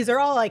 these are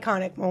all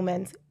iconic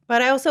moments.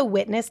 But I also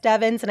witnessed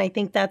Devin's, and I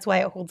think that's why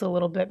it holds a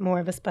little bit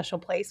more of a special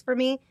place for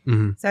me.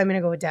 Mm-hmm. So I'm going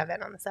to go with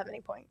Devin on the 70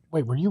 point.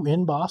 Wait, were you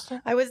in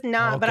Boston? I was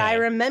not, but I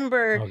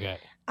remember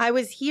I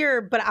was here,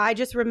 but I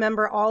just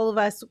remember all of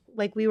us,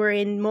 like we were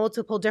in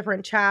multiple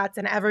different chats,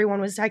 and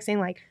everyone was texting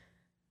like,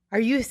 are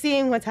you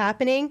seeing what's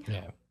happening?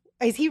 Yeah.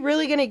 Is he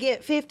really going to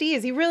get 50?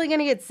 Is he really going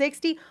to get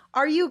 60?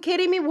 Are you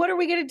kidding me? What are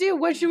we going to do?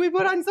 What should we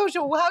put on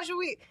social? How should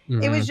we?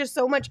 It was just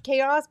so much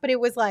chaos, but it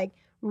was like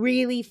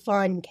really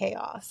fun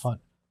chaos.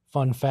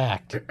 Fun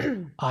fact,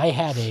 I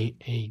had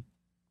a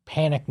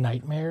panic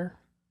nightmare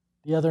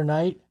the other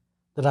night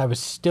that I was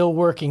still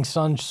working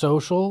Suns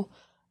social,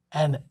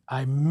 and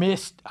I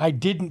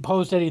didn't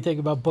post anything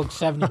about Book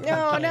 70.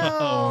 No.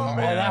 Oh, And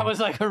man. that was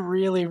like a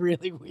really,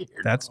 really weird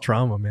That's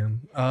trauma, man.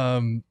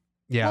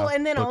 Yeah. Well,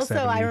 and then Book also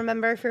 70. I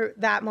remember for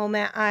that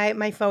moment,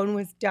 my phone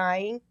was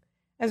dying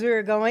as we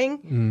were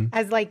going,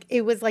 as like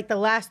it was like the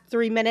last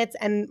 3 minutes,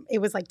 and it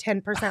was like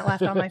 10%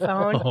 left on my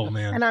phone. Oh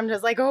man. And I'm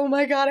just like, oh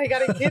my God, I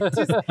gotta get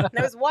to. And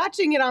I was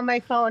watching it on my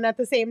phone at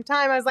the same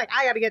time. I was like,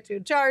 I gotta get to a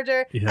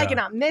charger. Yeah. I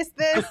cannot miss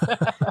this.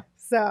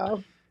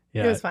 So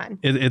Yeah, it was fun.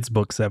 It's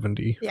Book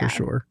 70 Yeah. for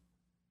sure.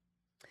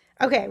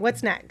 Okay,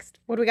 what's next?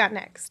 What do we got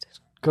next?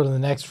 go to the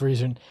next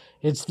region.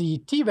 It's the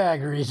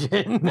teabag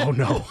region. Oh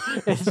no.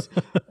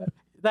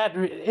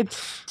 it's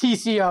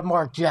TC on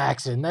Mark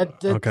Jackson.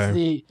 That's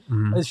the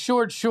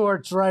short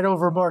shorts right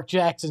over Mark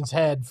Jackson's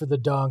head for the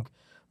dunk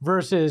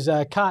versus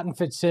Cotton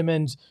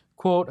Fitzsimmons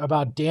quote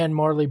about Dan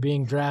Marley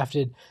being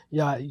drafted.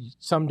 Yeah,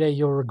 someday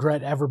you'll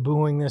regret ever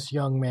booing this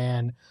young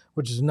man,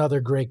 which is another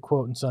great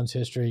quote in Suns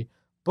history.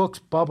 Book's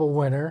bubble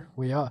winner.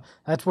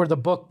 That's where the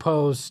book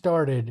pose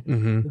started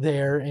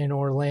there in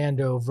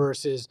Orlando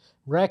versus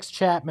Rex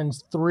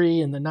Chapman's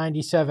 3 in the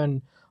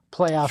 97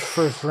 playoff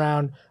first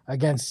round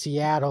against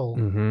Seattle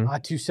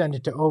to send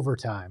it to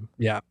overtime.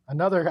 Yeah.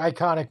 Another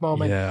iconic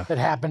moment that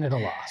happened in a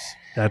loss.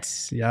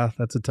 That's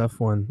a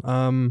tough one.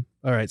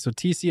 All right. So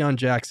TC on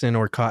Jackson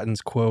or Cotton's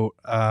quote.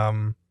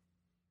 I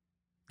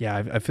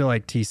feel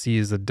like TC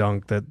is a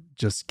dunk that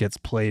just gets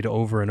played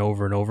over and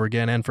over and over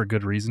again, and for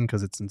good reason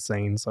because it's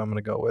insane. So I'm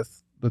going to go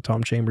with the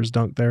Tom Chambers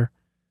dunk there.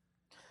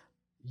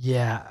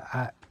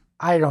 Yeah,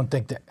 I don't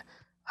think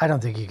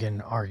you can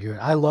argue it.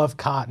 I love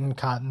Cotton.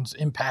 Cotton's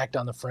impact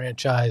on the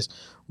franchise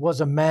was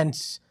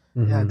immense.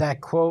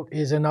 That quote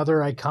is another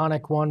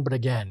iconic one, but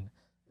again,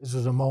 this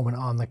was a moment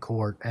on the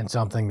court and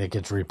something that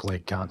gets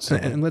replayed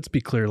constantly. And let's be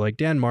clear, like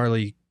Dan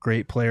Marley,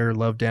 great player,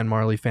 love Dan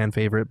Marley, fan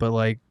favorite, but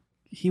like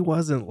he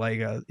wasn't like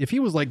if he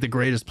was like the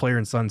greatest player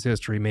in Suns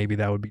history, maybe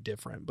that would be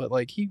different. But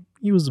like he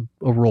was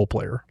a role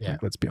player. Yeah.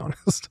 Like, let's be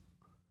honest.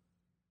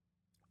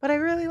 But I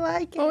really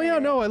like it. Oh yeah,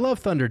 no, I love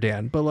Thunder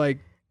Dan, but like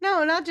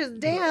no, not just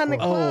Dan. The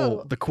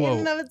quote. The quote in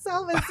and of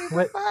itself is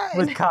super fun.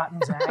 With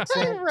Cotton's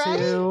accent right?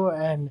 too,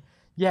 and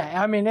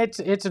yeah, I mean it's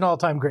an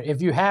all-time great.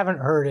 If you haven't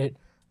heard it,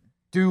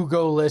 do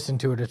go listen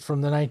to it. It's from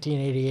the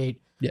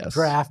 1988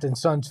 draft, and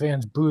Suns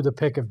fans boo the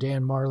pick of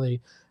Dan Marley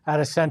out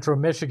of Central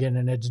Michigan,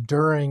 and it's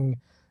during.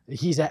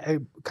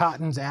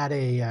 Cotton's at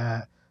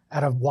a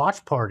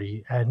watch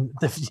party, and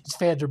these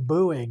fans are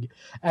booing,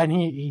 and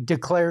he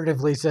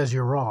declaratively says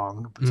you're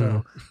wrong.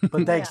 So,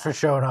 but thanks for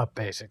showing up,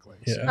 basically.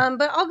 Yeah.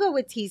 But I'll go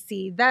with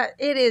TC. That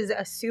it is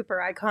a super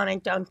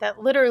iconic dunk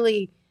that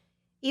literally,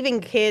 even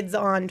kids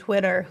on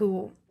Twitter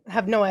who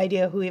have no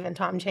idea who even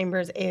Tom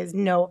Chambers is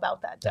know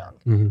about that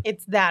dunk.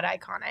 It's that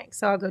iconic.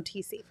 So I'll go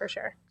TC for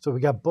sure. So we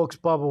got Book's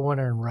bubble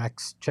winner and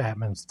Rex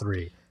Chapman's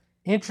 3.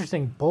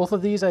 Interesting. Both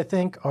of these, I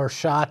think, are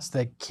shots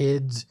that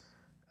kids,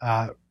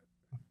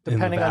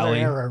 depending on their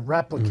era,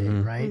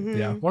 replicate, right?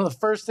 Yeah. One of the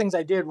first things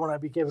I did when I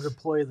became an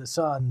employee of the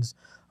Suns,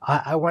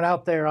 I went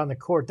out there on the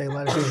court. They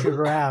let us shoot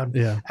around.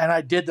 And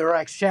I did the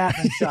Rex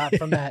Chapman shot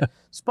from that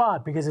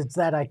spot because it's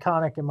that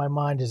iconic in my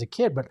mind as a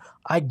kid. But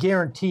I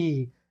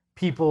guarantee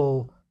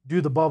people do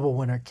the bubble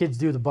winner. Kids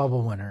do the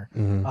bubble winner.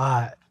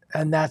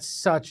 And that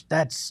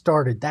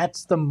started.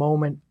 That's the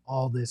moment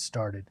all this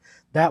started.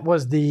 That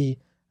was the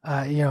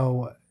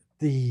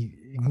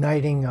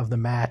igniting of the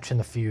match and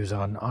the fuse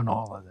on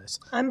all of this.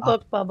 I'm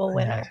Book bubble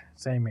winner.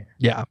 Same here.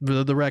 Yeah,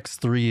 the Rex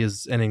 3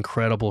 is an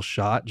incredible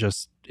shot.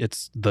 Just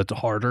it's the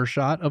harder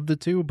shot of the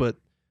two, but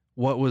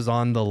what was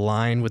on the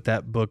line with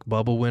that Book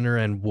bubble winner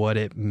and what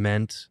it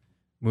meant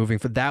moving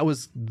for that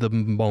was the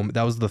moment.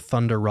 That was the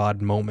Thunder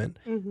Rod moment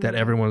that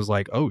everyone was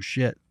like, "Oh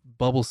shit,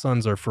 Bubble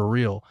Suns are for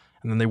real."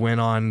 And then they went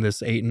on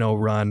this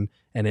 8-0 run,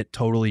 and it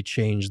totally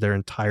changed their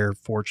entire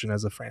fortune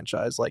as a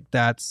franchise. Like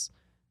that's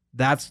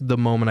the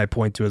moment I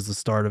point to as the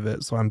start of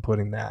it. So I'm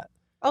putting that.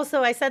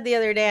 Also, I said the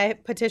other day I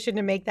petitioned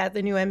to make that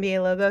the new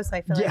NBA logo, so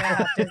I feel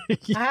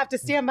like I have to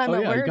stand by my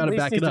word. You gotta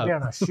back it up. To be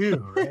on a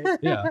shoe, right?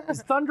 Yeah.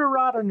 Is Thunder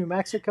Rod a New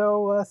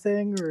Mexico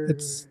thing, or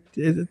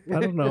I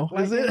don't know.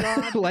 Is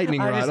it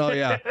lightning rod? Oh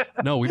yeah.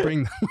 No,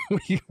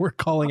 we're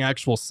calling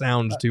actual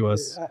sound to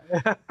us.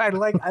 I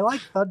like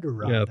Thunder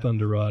Rod. Yeah,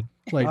 Thunder Rod,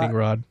 lightning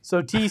rod.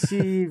 So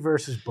TC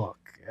versus Book.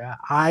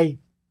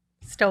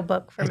 Still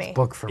Book for me.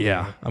 Book for me.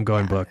 Yeah, I'm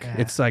going Book. Yeah.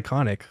 It's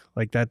iconic.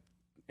 Like that.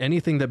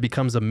 Anything that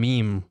becomes a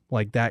meme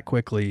like that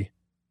quickly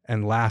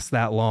and lasts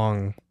that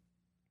long,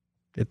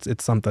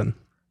 it's something.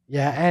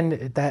 Yeah, and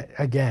that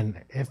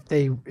again, if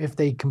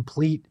they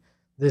complete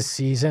this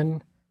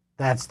season,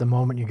 that's the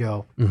moment you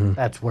go.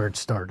 That's where it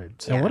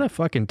started. So. And what a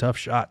fucking tough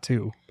shot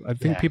too. I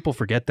think people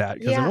forget that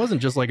because it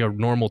wasn't just like a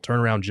normal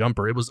turnaround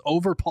jumper. It was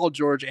over Paul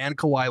George and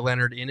Kawhi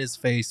Leonard in his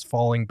face,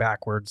 falling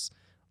backwards,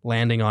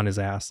 landing on his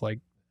ass. Like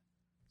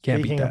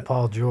can't beat that. Speaking of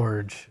Paul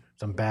George.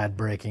 Some bad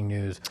breaking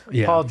news.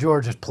 Yeah. Paul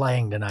George is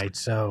playing tonight,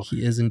 so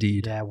he is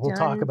indeed. Yeah, we'll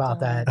talk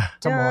about that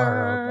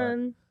tomorrow.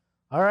 But,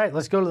 all right,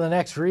 let's go to the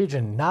next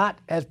region. Not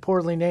as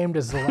poorly named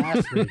as the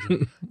last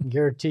region. I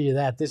guarantee you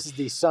that. This is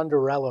the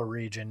Sunderella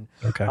region.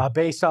 Okay.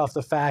 Based off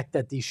the fact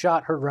that the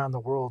shot heard around the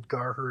world,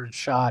 Garher's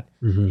shot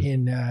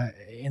in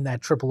that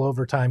triple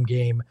overtime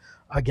game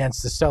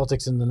against the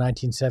Celtics in the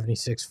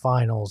 1976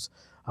 finals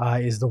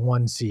is the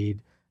 1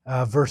 seed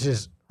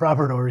versus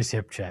Robert Ory's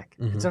hip check.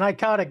 It's an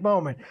iconic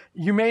moment.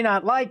 You may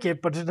not like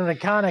it, but it's an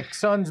iconic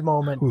Suns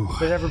moment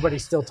that everybody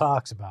still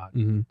talks about.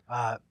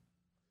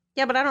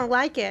 Yeah, but I don't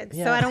like it,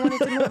 so I don't want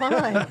it to move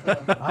on.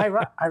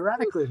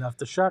 Ironically enough,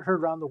 the shot heard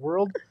around the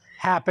world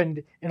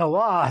happened in a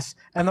loss,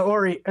 and the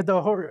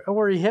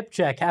Ori hip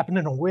check happened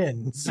in a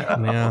win. So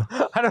Yeah.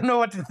 I don't know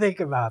what to think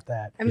about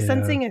that. I'm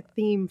sensing a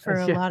theme for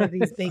a lot of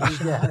these big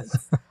shots.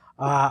 Yes.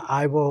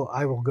 I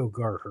will go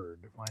Garherd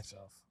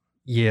myself.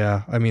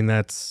 Yeah, I mean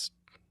that's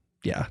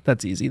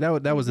easy.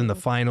 That was in the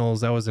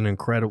finals. That was an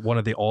incredible, one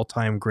of the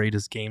all-time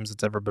greatest games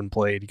that's ever been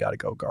played. You got to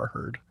go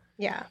Garherd.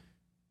 Yeah.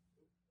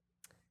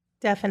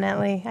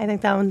 Definitely. I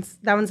think that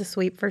one's a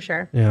sweep for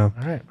sure. Yeah.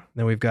 All right.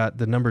 Then we've got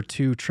the number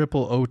 2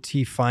 triple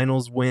OT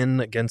finals win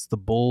against the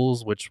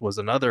Bulls, which was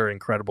another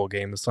incredible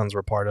game the Suns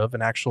were part of,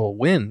 an actual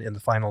win in the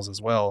finals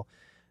as well.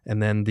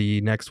 And then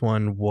the next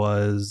one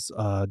was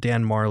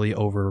Dan Marley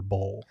over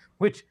Bull.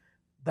 Which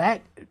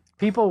that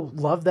people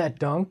love that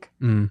dunk.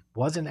 Mm.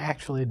 Wasn't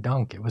actually a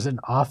dunk. It was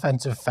an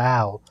offensive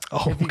foul.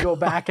 Oh, if you go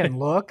back and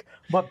look,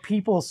 but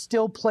people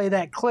still play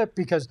that clip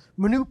because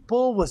Manute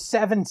Bull was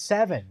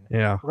 7-7.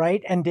 Yeah.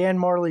 Right? And Dan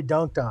Marley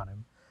dunked on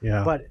him.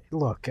 Yeah. But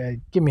look,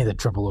 give me the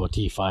triple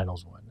OT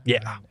finals one.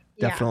 Yeah,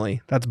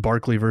 definitely. That's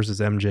Barkley versus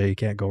MJ. You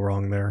can't go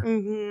wrong there.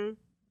 Mm-hmm.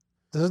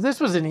 So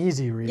this was an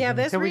easy region. Yeah,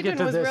 this region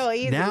was real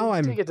easy. Now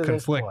I'm to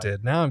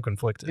conflicted. Now I'm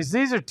conflicted. Because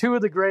these are two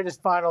of the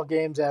greatest final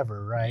games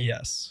ever, right?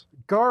 Yes.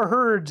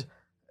 Garherd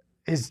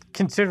is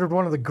considered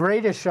one of the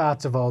greatest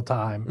shots of all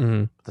time.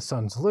 Mm-hmm. The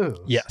Suns lose.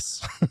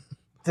 Yes.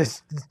 The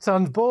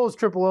Suns Bulls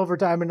triple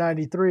overtime in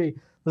 93.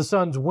 The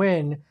Suns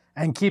win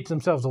and keep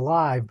themselves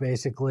alive,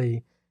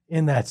 basically,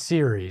 in that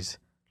series.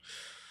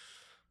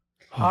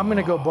 I'm going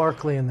to go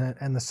Barkley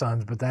and the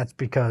Suns, but that's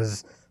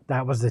because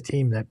that was the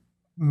team that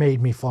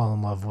made me fall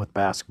in love with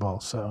basketball.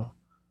 So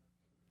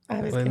I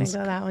was going to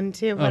go that one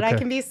too, but I Okay.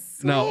 can be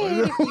sweet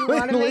if you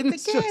want to make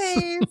the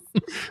case.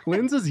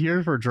 Lynn's is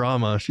here for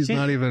drama. She's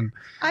not even.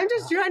 I'm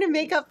just trying to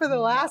make up for the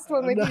last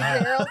one with you,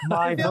 Gerald.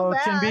 My vote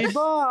can be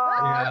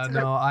bought. Yeah,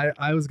 no,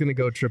 I was going to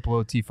go triple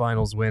OT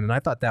finals win, and I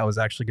thought that was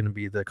actually going to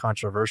be the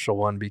controversial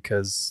one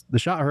because the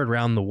shot heard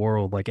around the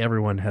world. Like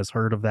everyone has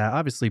heard of that.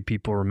 Obviously,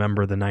 people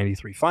remember the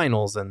 93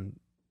 finals and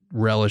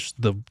relish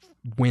the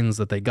wins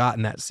that they got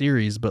in that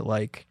series, but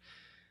like,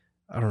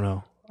 I don't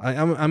know.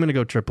 I'm going to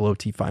go triple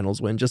OT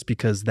finals win just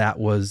because that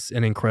was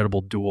an incredible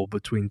duel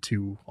between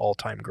two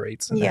all-time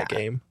greats in that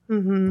game.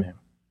 Mm-hmm. Yeah.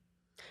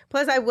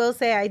 Plus, I will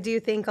say I do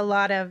think a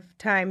lot of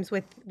times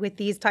with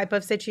these type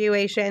of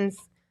situations,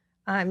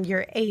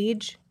 your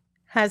age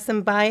has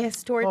some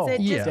bias towards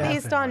it, just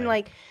based on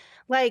like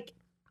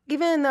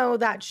even though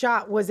that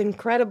shot was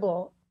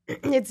incredible,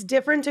 it's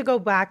different to go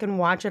back and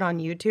watch it on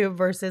YouTube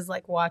versus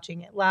like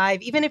watching it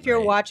live. Even if you're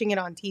watching it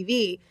on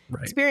TV,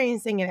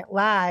 experiencing it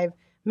live.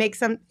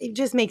 It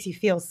just makes you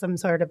feel some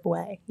sort of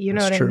way. You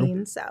know what I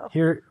mean? So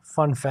here,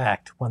 fun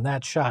fact: when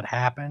that shot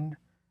happened,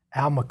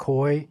 Al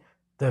McCoy,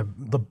 the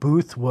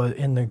booth was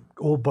in the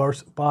old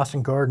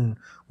Boston Garden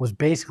was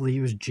basically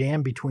he was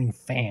jammed between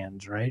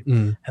fans, right?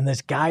 Mm. And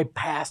this guy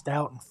passed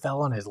out and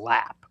fell on his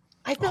lap.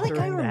 I feel like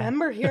I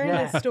remember hearing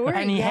this story.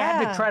 And he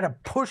had to try to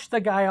push the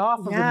guy off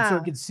of him so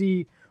he could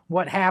see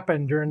what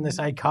happened during this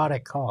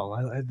iconic call.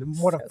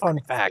 What a fun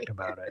fact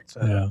about it.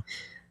 So.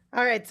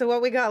 All right, so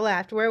what we got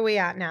left? Where are we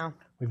at now?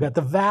 We've got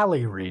the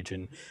Valley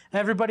region.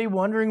 Everybody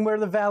wondering where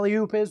the Valley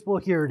Oop is? Well,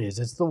 here it is.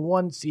 It's the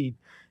 1 seed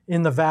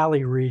in the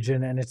Valley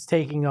region, and it's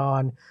taking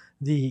on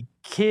the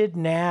Kid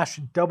Nash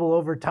double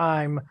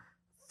overtime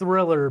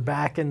thriller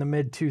back in the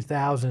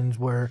mid-2000s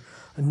where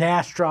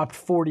Nash dropped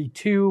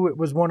 42. It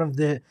was one of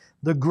the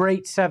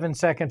great 7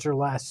 seconds or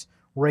less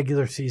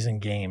regular season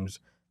games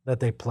that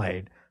they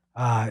played.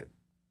 But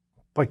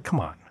come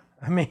on.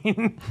 I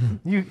mean,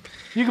 you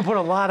can put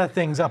a lot of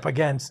things up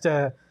against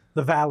the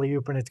Valley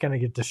Oop and it's going to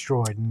get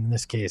destroyed. In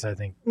this case, I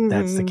think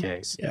that's the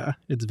case. Yeah,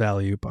 it's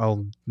Valley Oop. I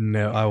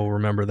will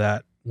remember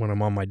that when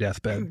I'm on my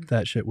deathbed.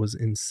 That shit was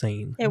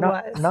insane. It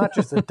was. Not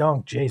just the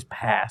dunk, Jay's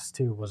pass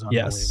too was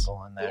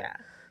unbelievable in that. Yeah.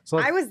 So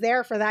I was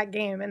there for that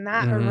game in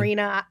that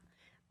arena.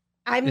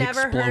 I've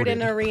never heard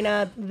an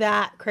arena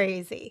that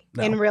crazy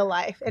in real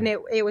life. And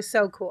it was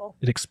so cool.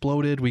 It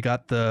exploded. We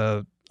got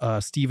the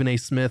Stephen A.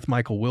 Smith,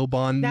 Michael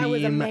Wilbon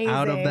meme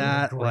out of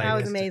that. Like, that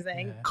was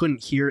amazing.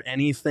 Couldn't hear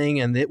anything,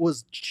 and it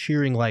was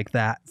cheering like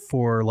that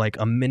for like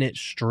a minute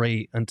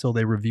straight until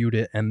they reviewed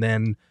it, and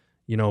then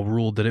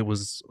ruled that it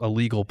was a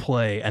legal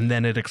play, and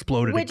then it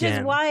exploded Which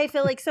again. is why I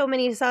feel like so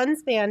many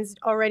Suns fans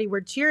already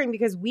were cheering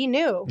because we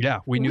knew. Yeah,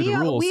 we knew the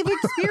rules. We've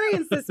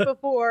experienced this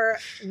before.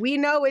 We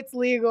know it's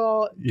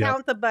legal.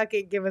 Count the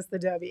bucket. Give us the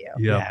W.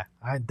 Yeah,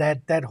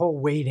 that whole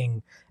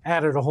waiting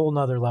added a whole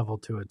nother level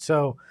to it.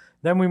 So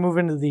then we move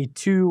into the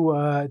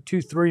 2-3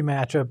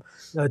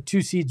 matchup.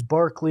 2 seeds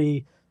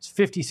Barkley,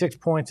 56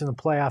 points in the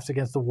playoffs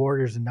against the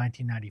Warriors in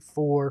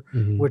 1994,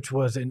 which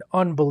was an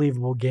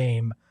unbelievable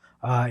game.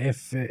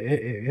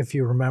 If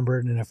you remember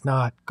it, and if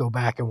not, go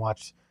back and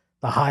watch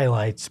the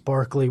highlights.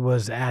 Barkley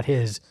was at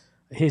his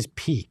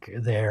peak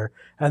there,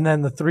 and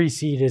then the 3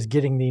 seed is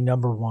getting the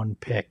number 1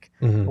 pick,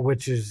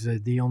 which is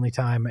the only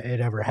time it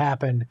ever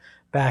happened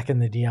back in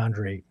the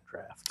DeAndre Ayton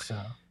draft. So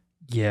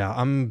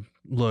yeah,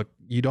 look,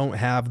 you don't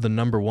have the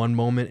number 1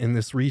 moment in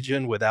this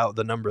region without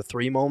the number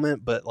 3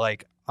 moment, but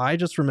like I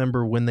just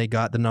remember when they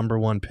got the number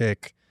 1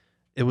 pick,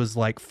 it was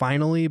like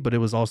finally, but it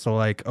was also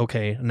like,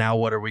 okay, now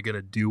what are we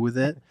gonna do with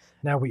it?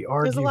 Now we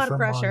argue There's a lot for of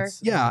pressure.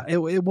 months. Yeah, it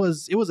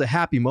was a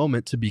happy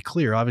moment, to be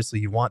clear. Obviously,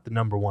 you want the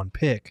number one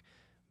pick,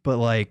 but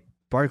like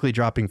Barkley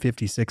dropping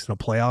 56 in a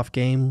playoff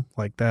game,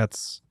 like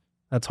that's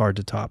hard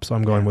to top. So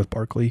I'm going with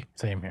Barkley.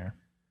 Same here.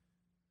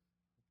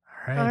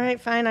 All right,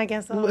 fine. I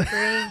guess I'll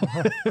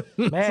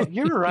agree. Man,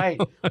 you're right.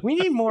 We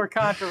need more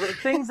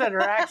things that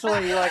are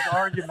actually like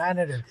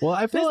argumentative. Well,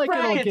 I feel This like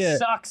it'll bracket get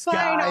sucks, Fine,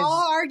 guys.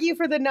 I'll argue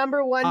for the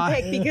number one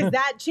pick because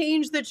that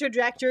changed the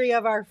trajectory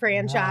of our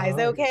franchise,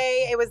 No.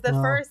 okay? It was the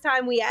first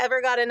time we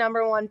ever got a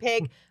number one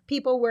pick.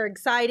 People were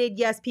excited.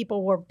 Yes,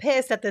 people were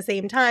pissed at the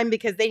same time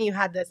because then you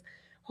had this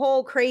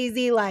whole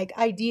crazy like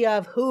idea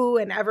of who,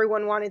 and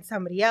everyone wanted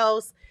somebody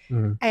else.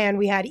 And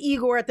we had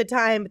Igor at the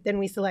time, but then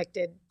we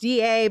selected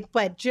DA.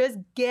 But just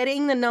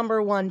getting the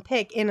number one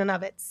pick in and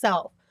of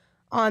itself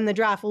on the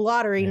draft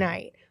lottery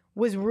night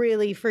was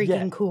really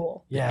freaking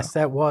cool. Yes,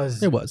 it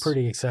was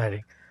pretty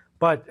exciting.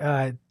 But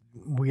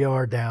we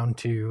are down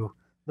to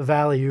the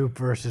Valley Oop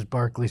versus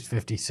Barkley's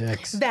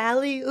 56.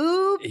 Valley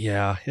Oop.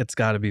 Yeah, it's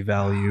got to be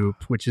Valley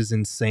Oop, which is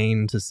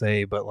insane to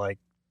say, but like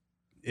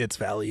it's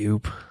Valley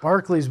Oop.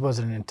 Barkley's was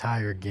an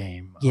entire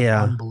game.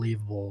 Yeah.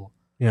 Unbelievable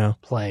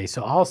play.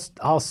 So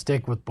I'll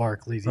stick with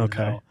Barkley's even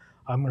though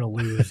I'm going to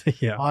lose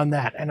on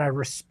that. And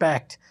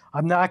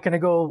I'm not going to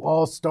go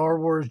all Star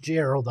Wars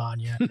Gerald on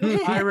you.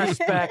 I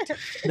respect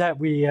that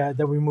we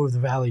move the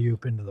Valley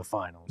Oop into the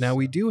finals. Now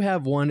we do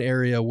have one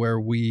area where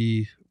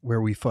we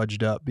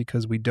fudged up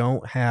because we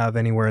don't have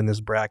anywhere in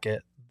this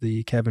bracket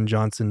the Kevin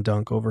Johnson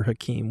dunk over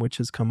Hakeem, which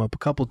has come up a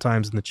couple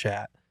times in the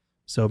chat.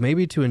 So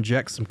maybe to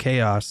inject some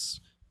chaos,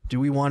 do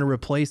we want to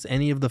replace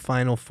any of the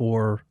final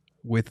four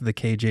with the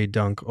KJ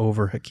dunk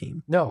over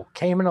Hakeem? No,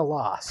 came in a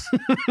loss.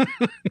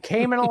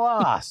 Came in a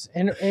loss.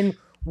 And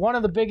one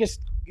of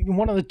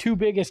the two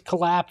biggest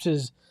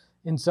collapses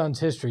in Suns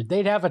history.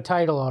 They'd have a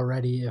title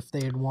already if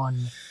they had won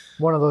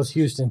one of those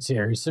Houston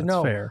series. So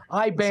That's fair.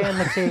 I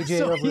banned the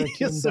KJ over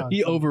Hakeem So dunk.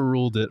 he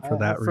overruled it for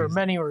that reason. For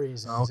many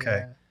reasons.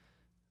 Okay. Yeah.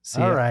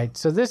 All right.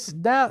 So this is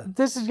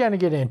going to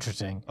get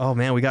interesting. Oh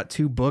man, we got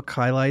two book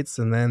highlights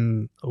and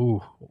then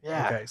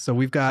okay. So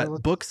we've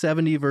got book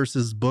 70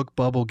 versus book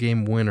bubble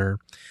game winner.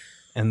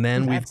 And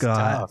then we've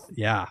got tough.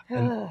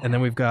 and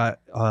then we've got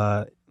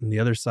on the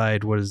other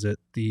side, what is it?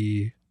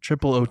 The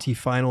triple OT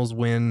finals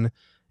win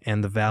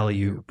and the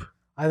Valley Oop.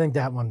 I think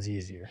that one's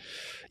easier.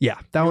 Yeah,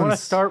 that You one. want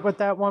to start with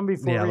that one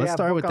before? Yeah, we let's have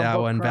start book with on that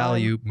book one. crime?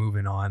 Valley Oop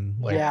moving on.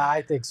 Yeah,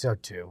 I think so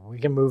too. We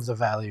can move the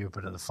Valley Oop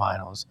into the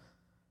finals.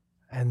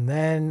 And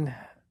then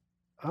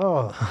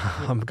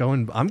I'm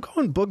going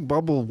book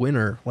bubble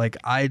winner. Like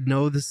I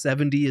know the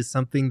 70 is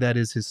something that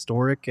is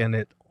historic and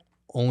it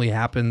only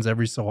happens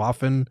every so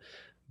often,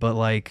 but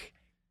like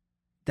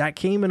that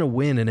came in a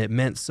win and it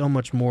meant so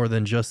much more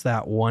than just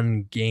that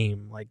one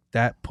game. Like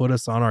that put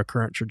us on our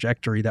current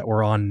trajectory that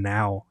we're on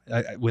now.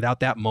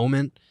 Without that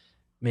moment,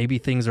 maybe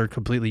things are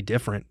completely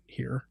different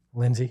here.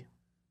 Lindsay?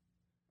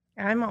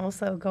 I'm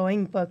also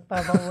going book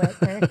bubble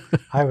winner.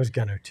 I was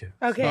gonna too.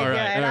 Okay, All good.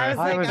 right, all I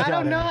right. was like, I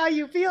don't know how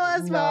you feel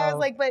as well. I was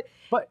like, but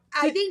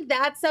I think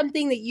that's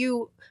something that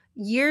you,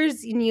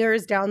 years and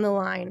years down the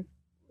line,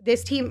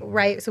 this team,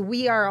 right? So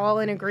we are all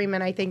in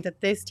agreement, I think, that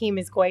this team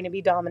is going to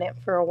be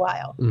dominant for a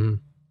while. Mm-hmm.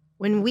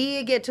 When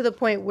we get to the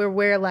point where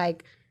we're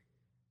like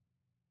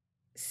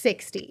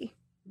 60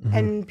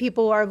 and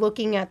people are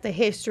looking at the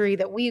history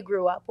that we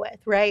grew up with,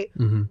 right?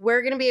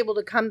 We're going to be able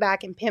to come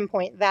back and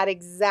pinpoint that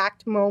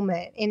exact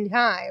moment in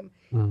time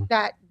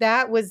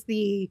that was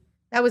the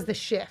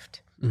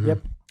shift. Yep.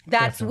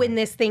 That's Definitely. when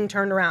this thing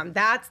turned around.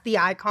 That's the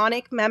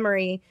iconic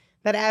memory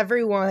that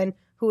everyone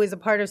who is a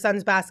part of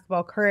Suns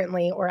basketball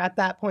currently or at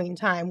that point in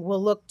time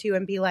will look to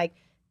and be like,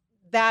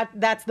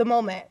 that's the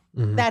moment.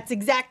 That's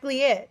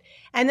exactly it.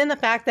 And then the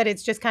fact that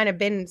it's just kind of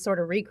been sort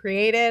of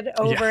recreated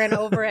over and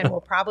over and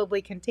will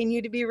probably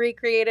continue to be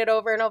recreated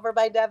over and over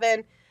by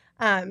Devin.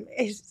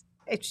 It's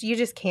you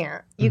just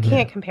can't. You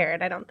can't compare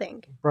it, I don't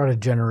think. Brought a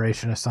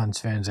generation of Suns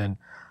fans in.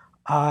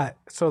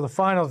 So the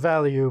final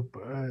Valley Oop,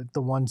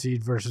 the one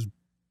seed versus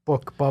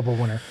book bubble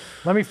winner.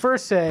 Let me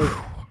first say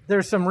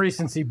there's some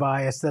recency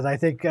bias that I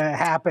think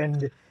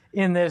happened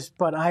in this,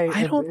 but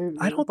I don't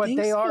but think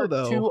they so, are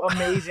though. Two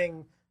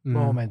amazing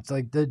moments.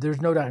 Like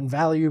there's no doubt. And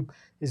Valley Oop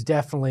is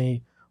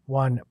definitely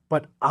one,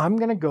 but I'm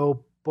gonna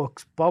go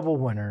book's bubble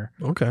winner.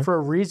 Okay. For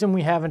a reason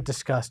we haven't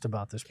discussed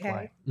about this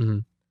play.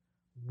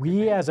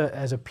 We as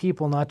a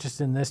people, not just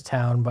in this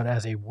town, but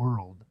as a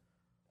world,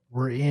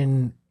 we're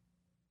in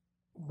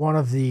one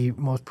of the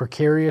most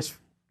precarious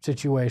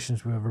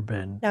situations we've ever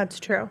been. That's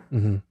true.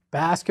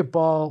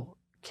 Basketball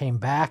came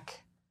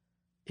back.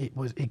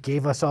 It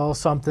gave us all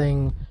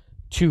something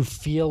to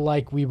feel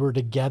like we were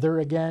together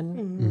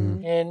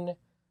again in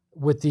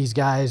with these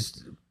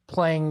guys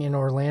playing in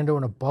Orlando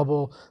in a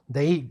bubble.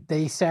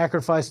 They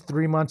sacrificed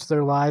 3 months of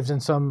their lives in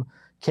some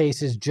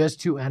cases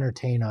just to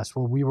entertain us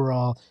while we were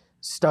all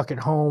stuck at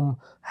home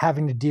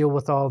having to deal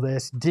with all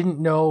this, didn't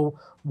know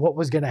what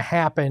was going to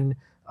happen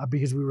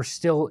because we were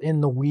still in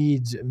the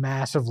weeds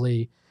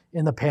massively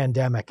in the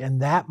pandemic.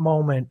 And that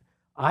moment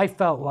I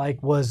felt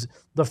like was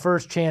the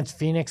first chance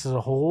Phoenix as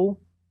a whole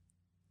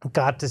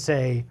got to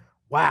say,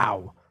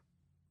 wow,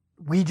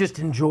 we just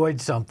enjoyed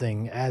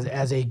something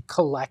as a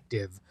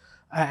collective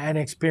and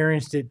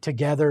experienced it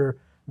together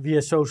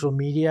via social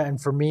media. And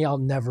for me, I'll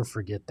never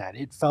forget that.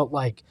 It felt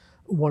like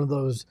one of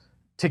those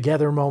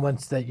together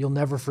moments that you'll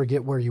never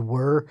forget where you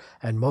were.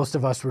 And most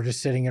of us were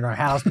just sitting in our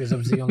house because it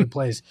was the only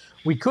place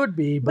we could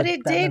be. But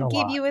it that did meant a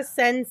give lot. you a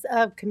sense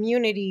of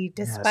community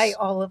despite Yes.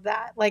 all of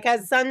that. Like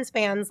as Suns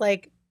fans,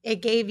 like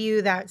it gave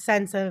you that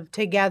sense of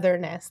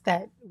togetherness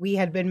that we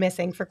had been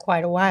missing for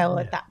quite a while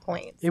at that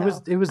point. It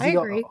was I the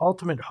agree.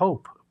 ultimate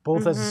hope,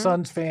 both as a Mhm.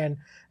 Suns fan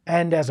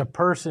and as a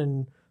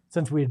person,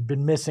 since we had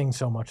been missing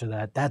so much of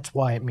that. That's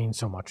why it means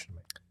so much to me.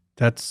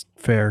 That's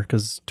fair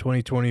because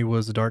 2020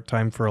 was a dark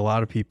time for a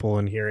lot of people.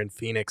 And here in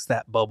Phoenix,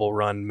 that bubble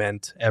run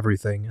meant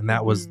everything. And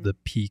that was the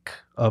peak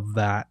of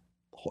that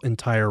whole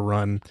entire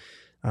run,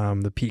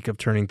 the peak of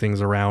turning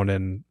things around.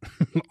 And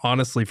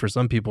honestly, for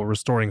some people,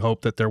 restoring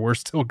hope that there were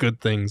still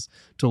good things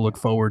to look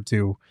forward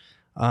to.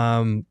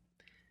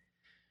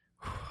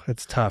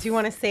 It's tough. Do you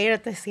want to say it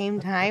at the same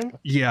time?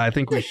 Yeah, I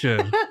think we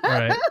should. All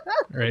right.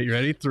 All right. You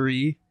ready?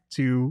 3,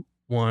 2,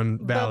 1.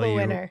 Value.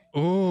 winner.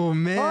 Oh,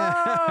 man.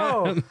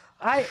 Oh,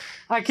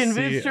 I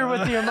convinced See, her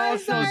with the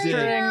emotional sorry, string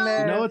girl.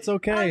 there. No, it's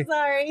okay. I'm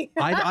sorry.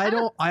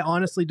 I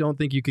honestly don't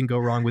think you can go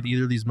wrong with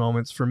either of these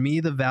moments. For me,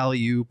 the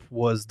value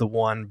was the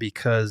one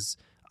because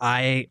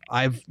I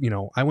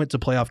went to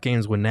playoff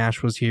games when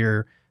Nash was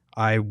here.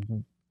 I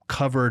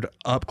covered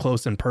up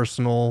close and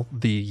personal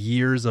the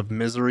years of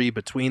misery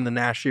between the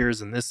Nash years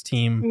and this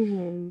team.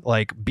 Mhm.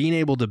 Like being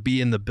able to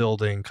be in the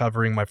building,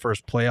 covering my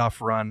first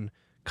playoff run,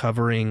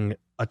 covering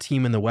a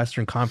team in the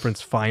Western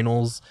Conference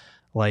Finals,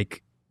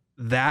 like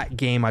that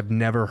game, I've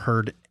never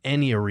heard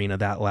any arena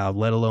that loud,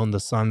 let alone the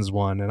Suns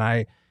one. And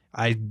I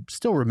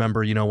still remember,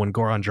 when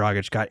Goran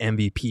Dragic got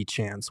MVP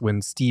chants,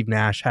 when Steve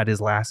Nash had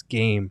his last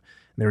game,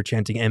 and they were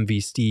chanting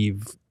MV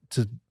Steve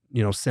to,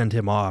 send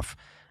him off.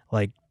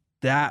 Like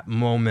that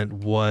moment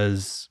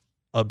was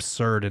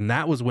absurd. And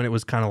that was when it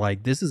was kind of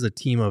like, this is a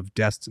team of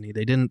destiny.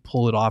 They didn't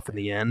pull it off in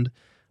the end,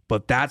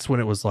 but that's when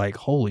it was like,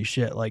 holy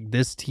shit, like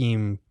this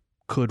team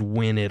could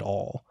win it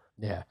all.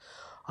 Yeah.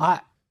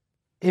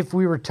 If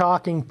we were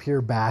talking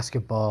pure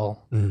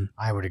basketball,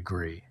 I would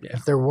agree. Yeah.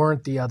 If there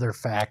weren't the other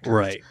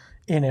factors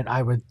in it,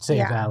 I would say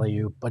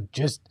value. But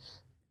just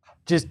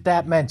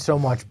that meant so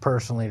much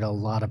personally to a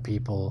lot of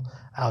people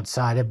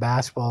outside of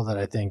basketball that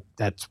I think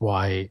that's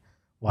why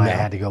I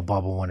had to go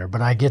bubble winner.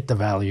 But I get the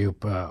value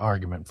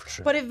argument for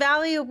sure. But if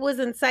value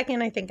wasn't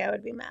second, I think I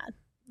would be mad.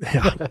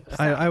 Yeah,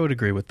 I would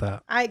agree with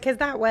that. Because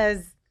that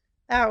was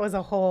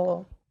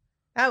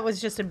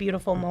just a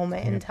beautiful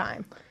moment in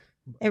time.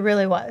 It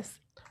really was.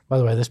 By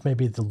the way, this may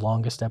be the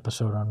longest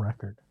episode on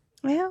record.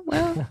 Yeah,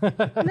 well,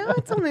 no,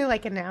 it's only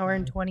like an hour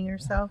and 20 or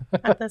so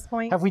at this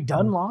point. Have we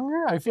done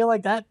longer? I feel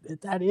like that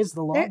is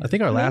the longest. I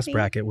think our last Maybe.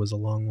 bracket was a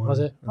long one. Was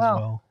it? As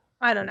well.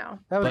 I don't know.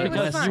 That was But it was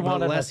because fun. you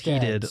wanted Less us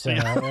dead, heated. so,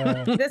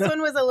 This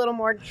one was a little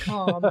more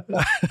calm.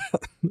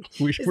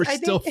 We're I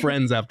still think-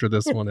 friends after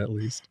this one, at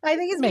least. I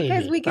think it's because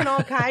Maybe. we can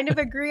all kind of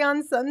agree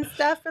on Sun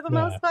stuff for the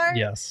most part.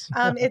 Yes.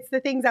 It's the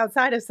things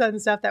outside of Sun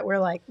stuff that we're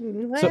like,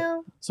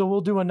 well, So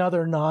we'll do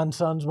another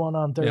non-Suns one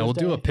on Thursday. Yeah, we'll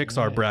do a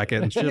Pixar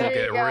bracket and shit'll There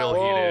get you go.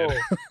 real heated.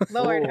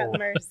 Lord have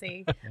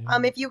mercy.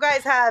 If you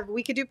guys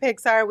we could do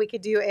Pixar, we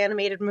could do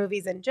animated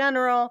movies in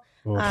general,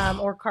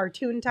 or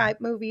cartoon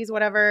type movies,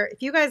 whatever.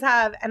 If you guys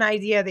have an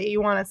idea that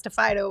you want us to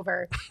fight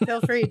over,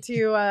 feel free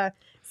to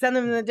send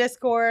them in the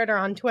Discord or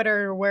on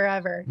Twitter or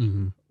wherever.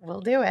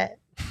 We'll do it.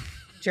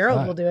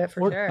 Gerald will do it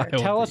for sure.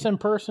 Tell us in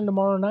person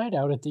tomorrow night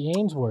out at the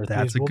Ainsworth.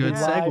 That's a We'll be good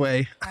live.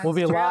 segue. We'll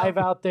be That's true. live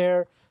out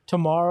there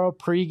tomorrow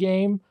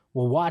pregame.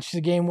 We'll watch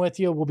the game with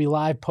you. We'll be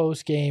live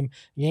postgame.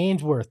 The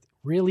Ainsworth,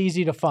 real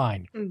easy to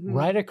find.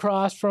 Right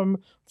across from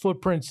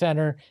Footprint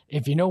Center.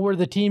 If you know where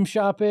the team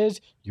shop is,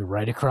 you're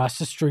right across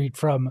the street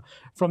from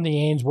the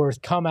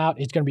Ainsworth. Come out.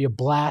 It's going to be a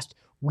blast.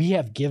 We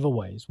have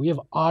giveaways. We have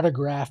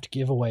autographed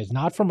giveaways,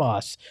 not from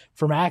us,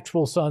 from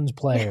actual Suns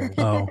players.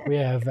 Oh. We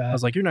have. I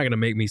was like, you're not going to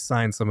make me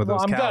sign some of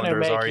those I'm gonna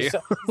calendars, make are you?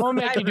 We'll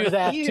make you do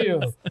that too.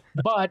 refuse.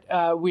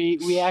 But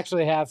we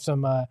actually have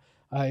some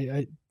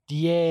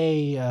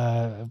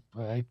DA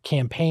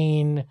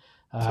campaign,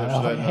 So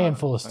should a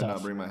handful of I not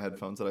stuff. bring my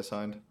headphones that I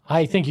signed?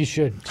 I think you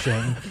should,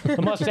 Shane.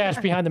 The Mustache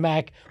Behind the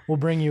Mac will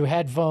bring you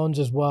headphones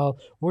as well.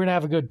 We're gonna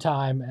have a good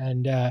time,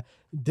 and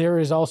there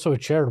is also a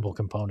charitable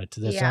component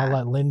to this. And I'll Yeah.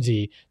 let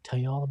Lindsay tell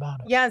you all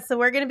about it. Yeah, so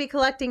we're going to be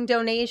collecting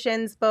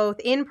donations both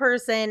in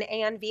person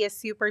and via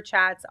super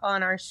chats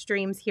on our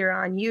streams here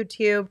on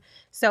YouTube.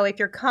 So if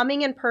you're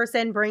coming in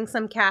person, bring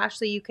some cash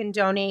so you can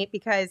donate,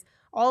 because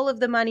all of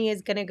the money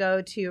is going to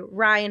go to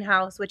Ryan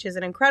House, which is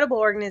an incredible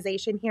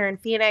organization here in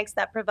Phoenix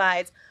that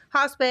provides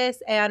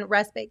hospice and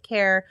respite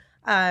care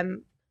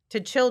to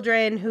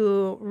children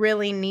who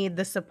really need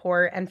the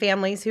support and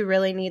families who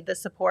really need the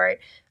support.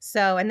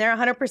 So, and they're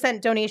 100%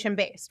 donation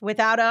based.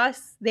 Without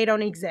us, they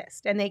don't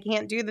exist, and they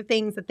can't do the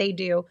things that they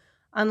do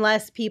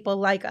unless people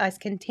like us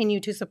continue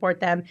to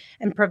support them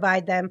and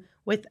provide them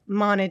with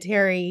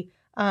monetary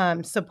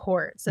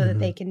support so that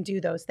they can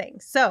do those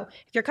things. So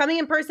if you're coming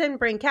in person,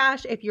 bring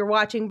cash. If you're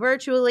watching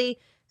virtually,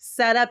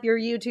 set up your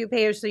YouTube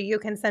page so you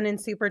can send in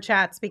super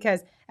chats,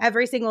 because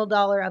every single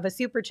dollar of a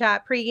super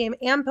chat pregame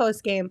and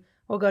postgame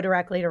will go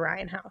directly to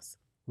Ryan House.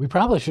 We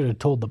probably should have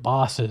told the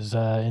bosses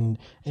in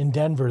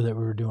Denver that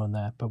we were doing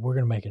that, but we're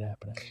going to make it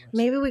happen anyways.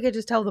 Maybe we could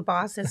just tell the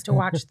bosses to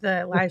watch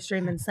the live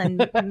stream and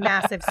send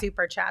massive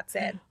super chats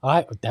in.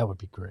 That would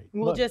be great.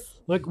 We'll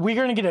look. We're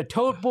going to get a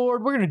tote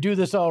board. We're going to do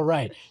this all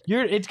right.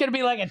 It's going to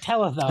be like a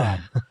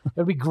telethon.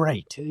 It'll be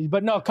great.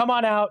 But no, come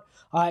on out.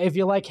 If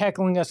you like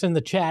heckling us in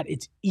the chat,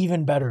 it's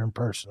even better in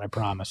person. I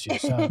promise you.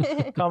 So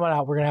come on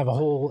out. We're going to have a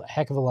whole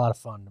heck of a lot of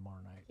fun tomorrow night.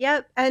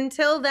 Yep.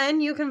 Until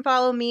then, you can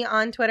follow me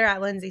on Twitter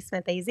at Lindsay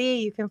Smith AZ.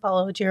 You can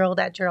follow Gerald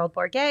at Gerald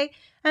Bourget.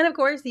 And of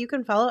course, you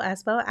can follow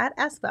Espo at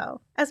Espo.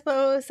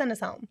 Espo, send us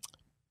home.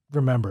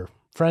 Remember,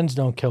 friends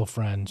don't kill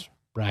friends.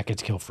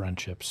 Brackets kill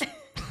friendships.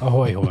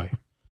 Ahoy, hoy.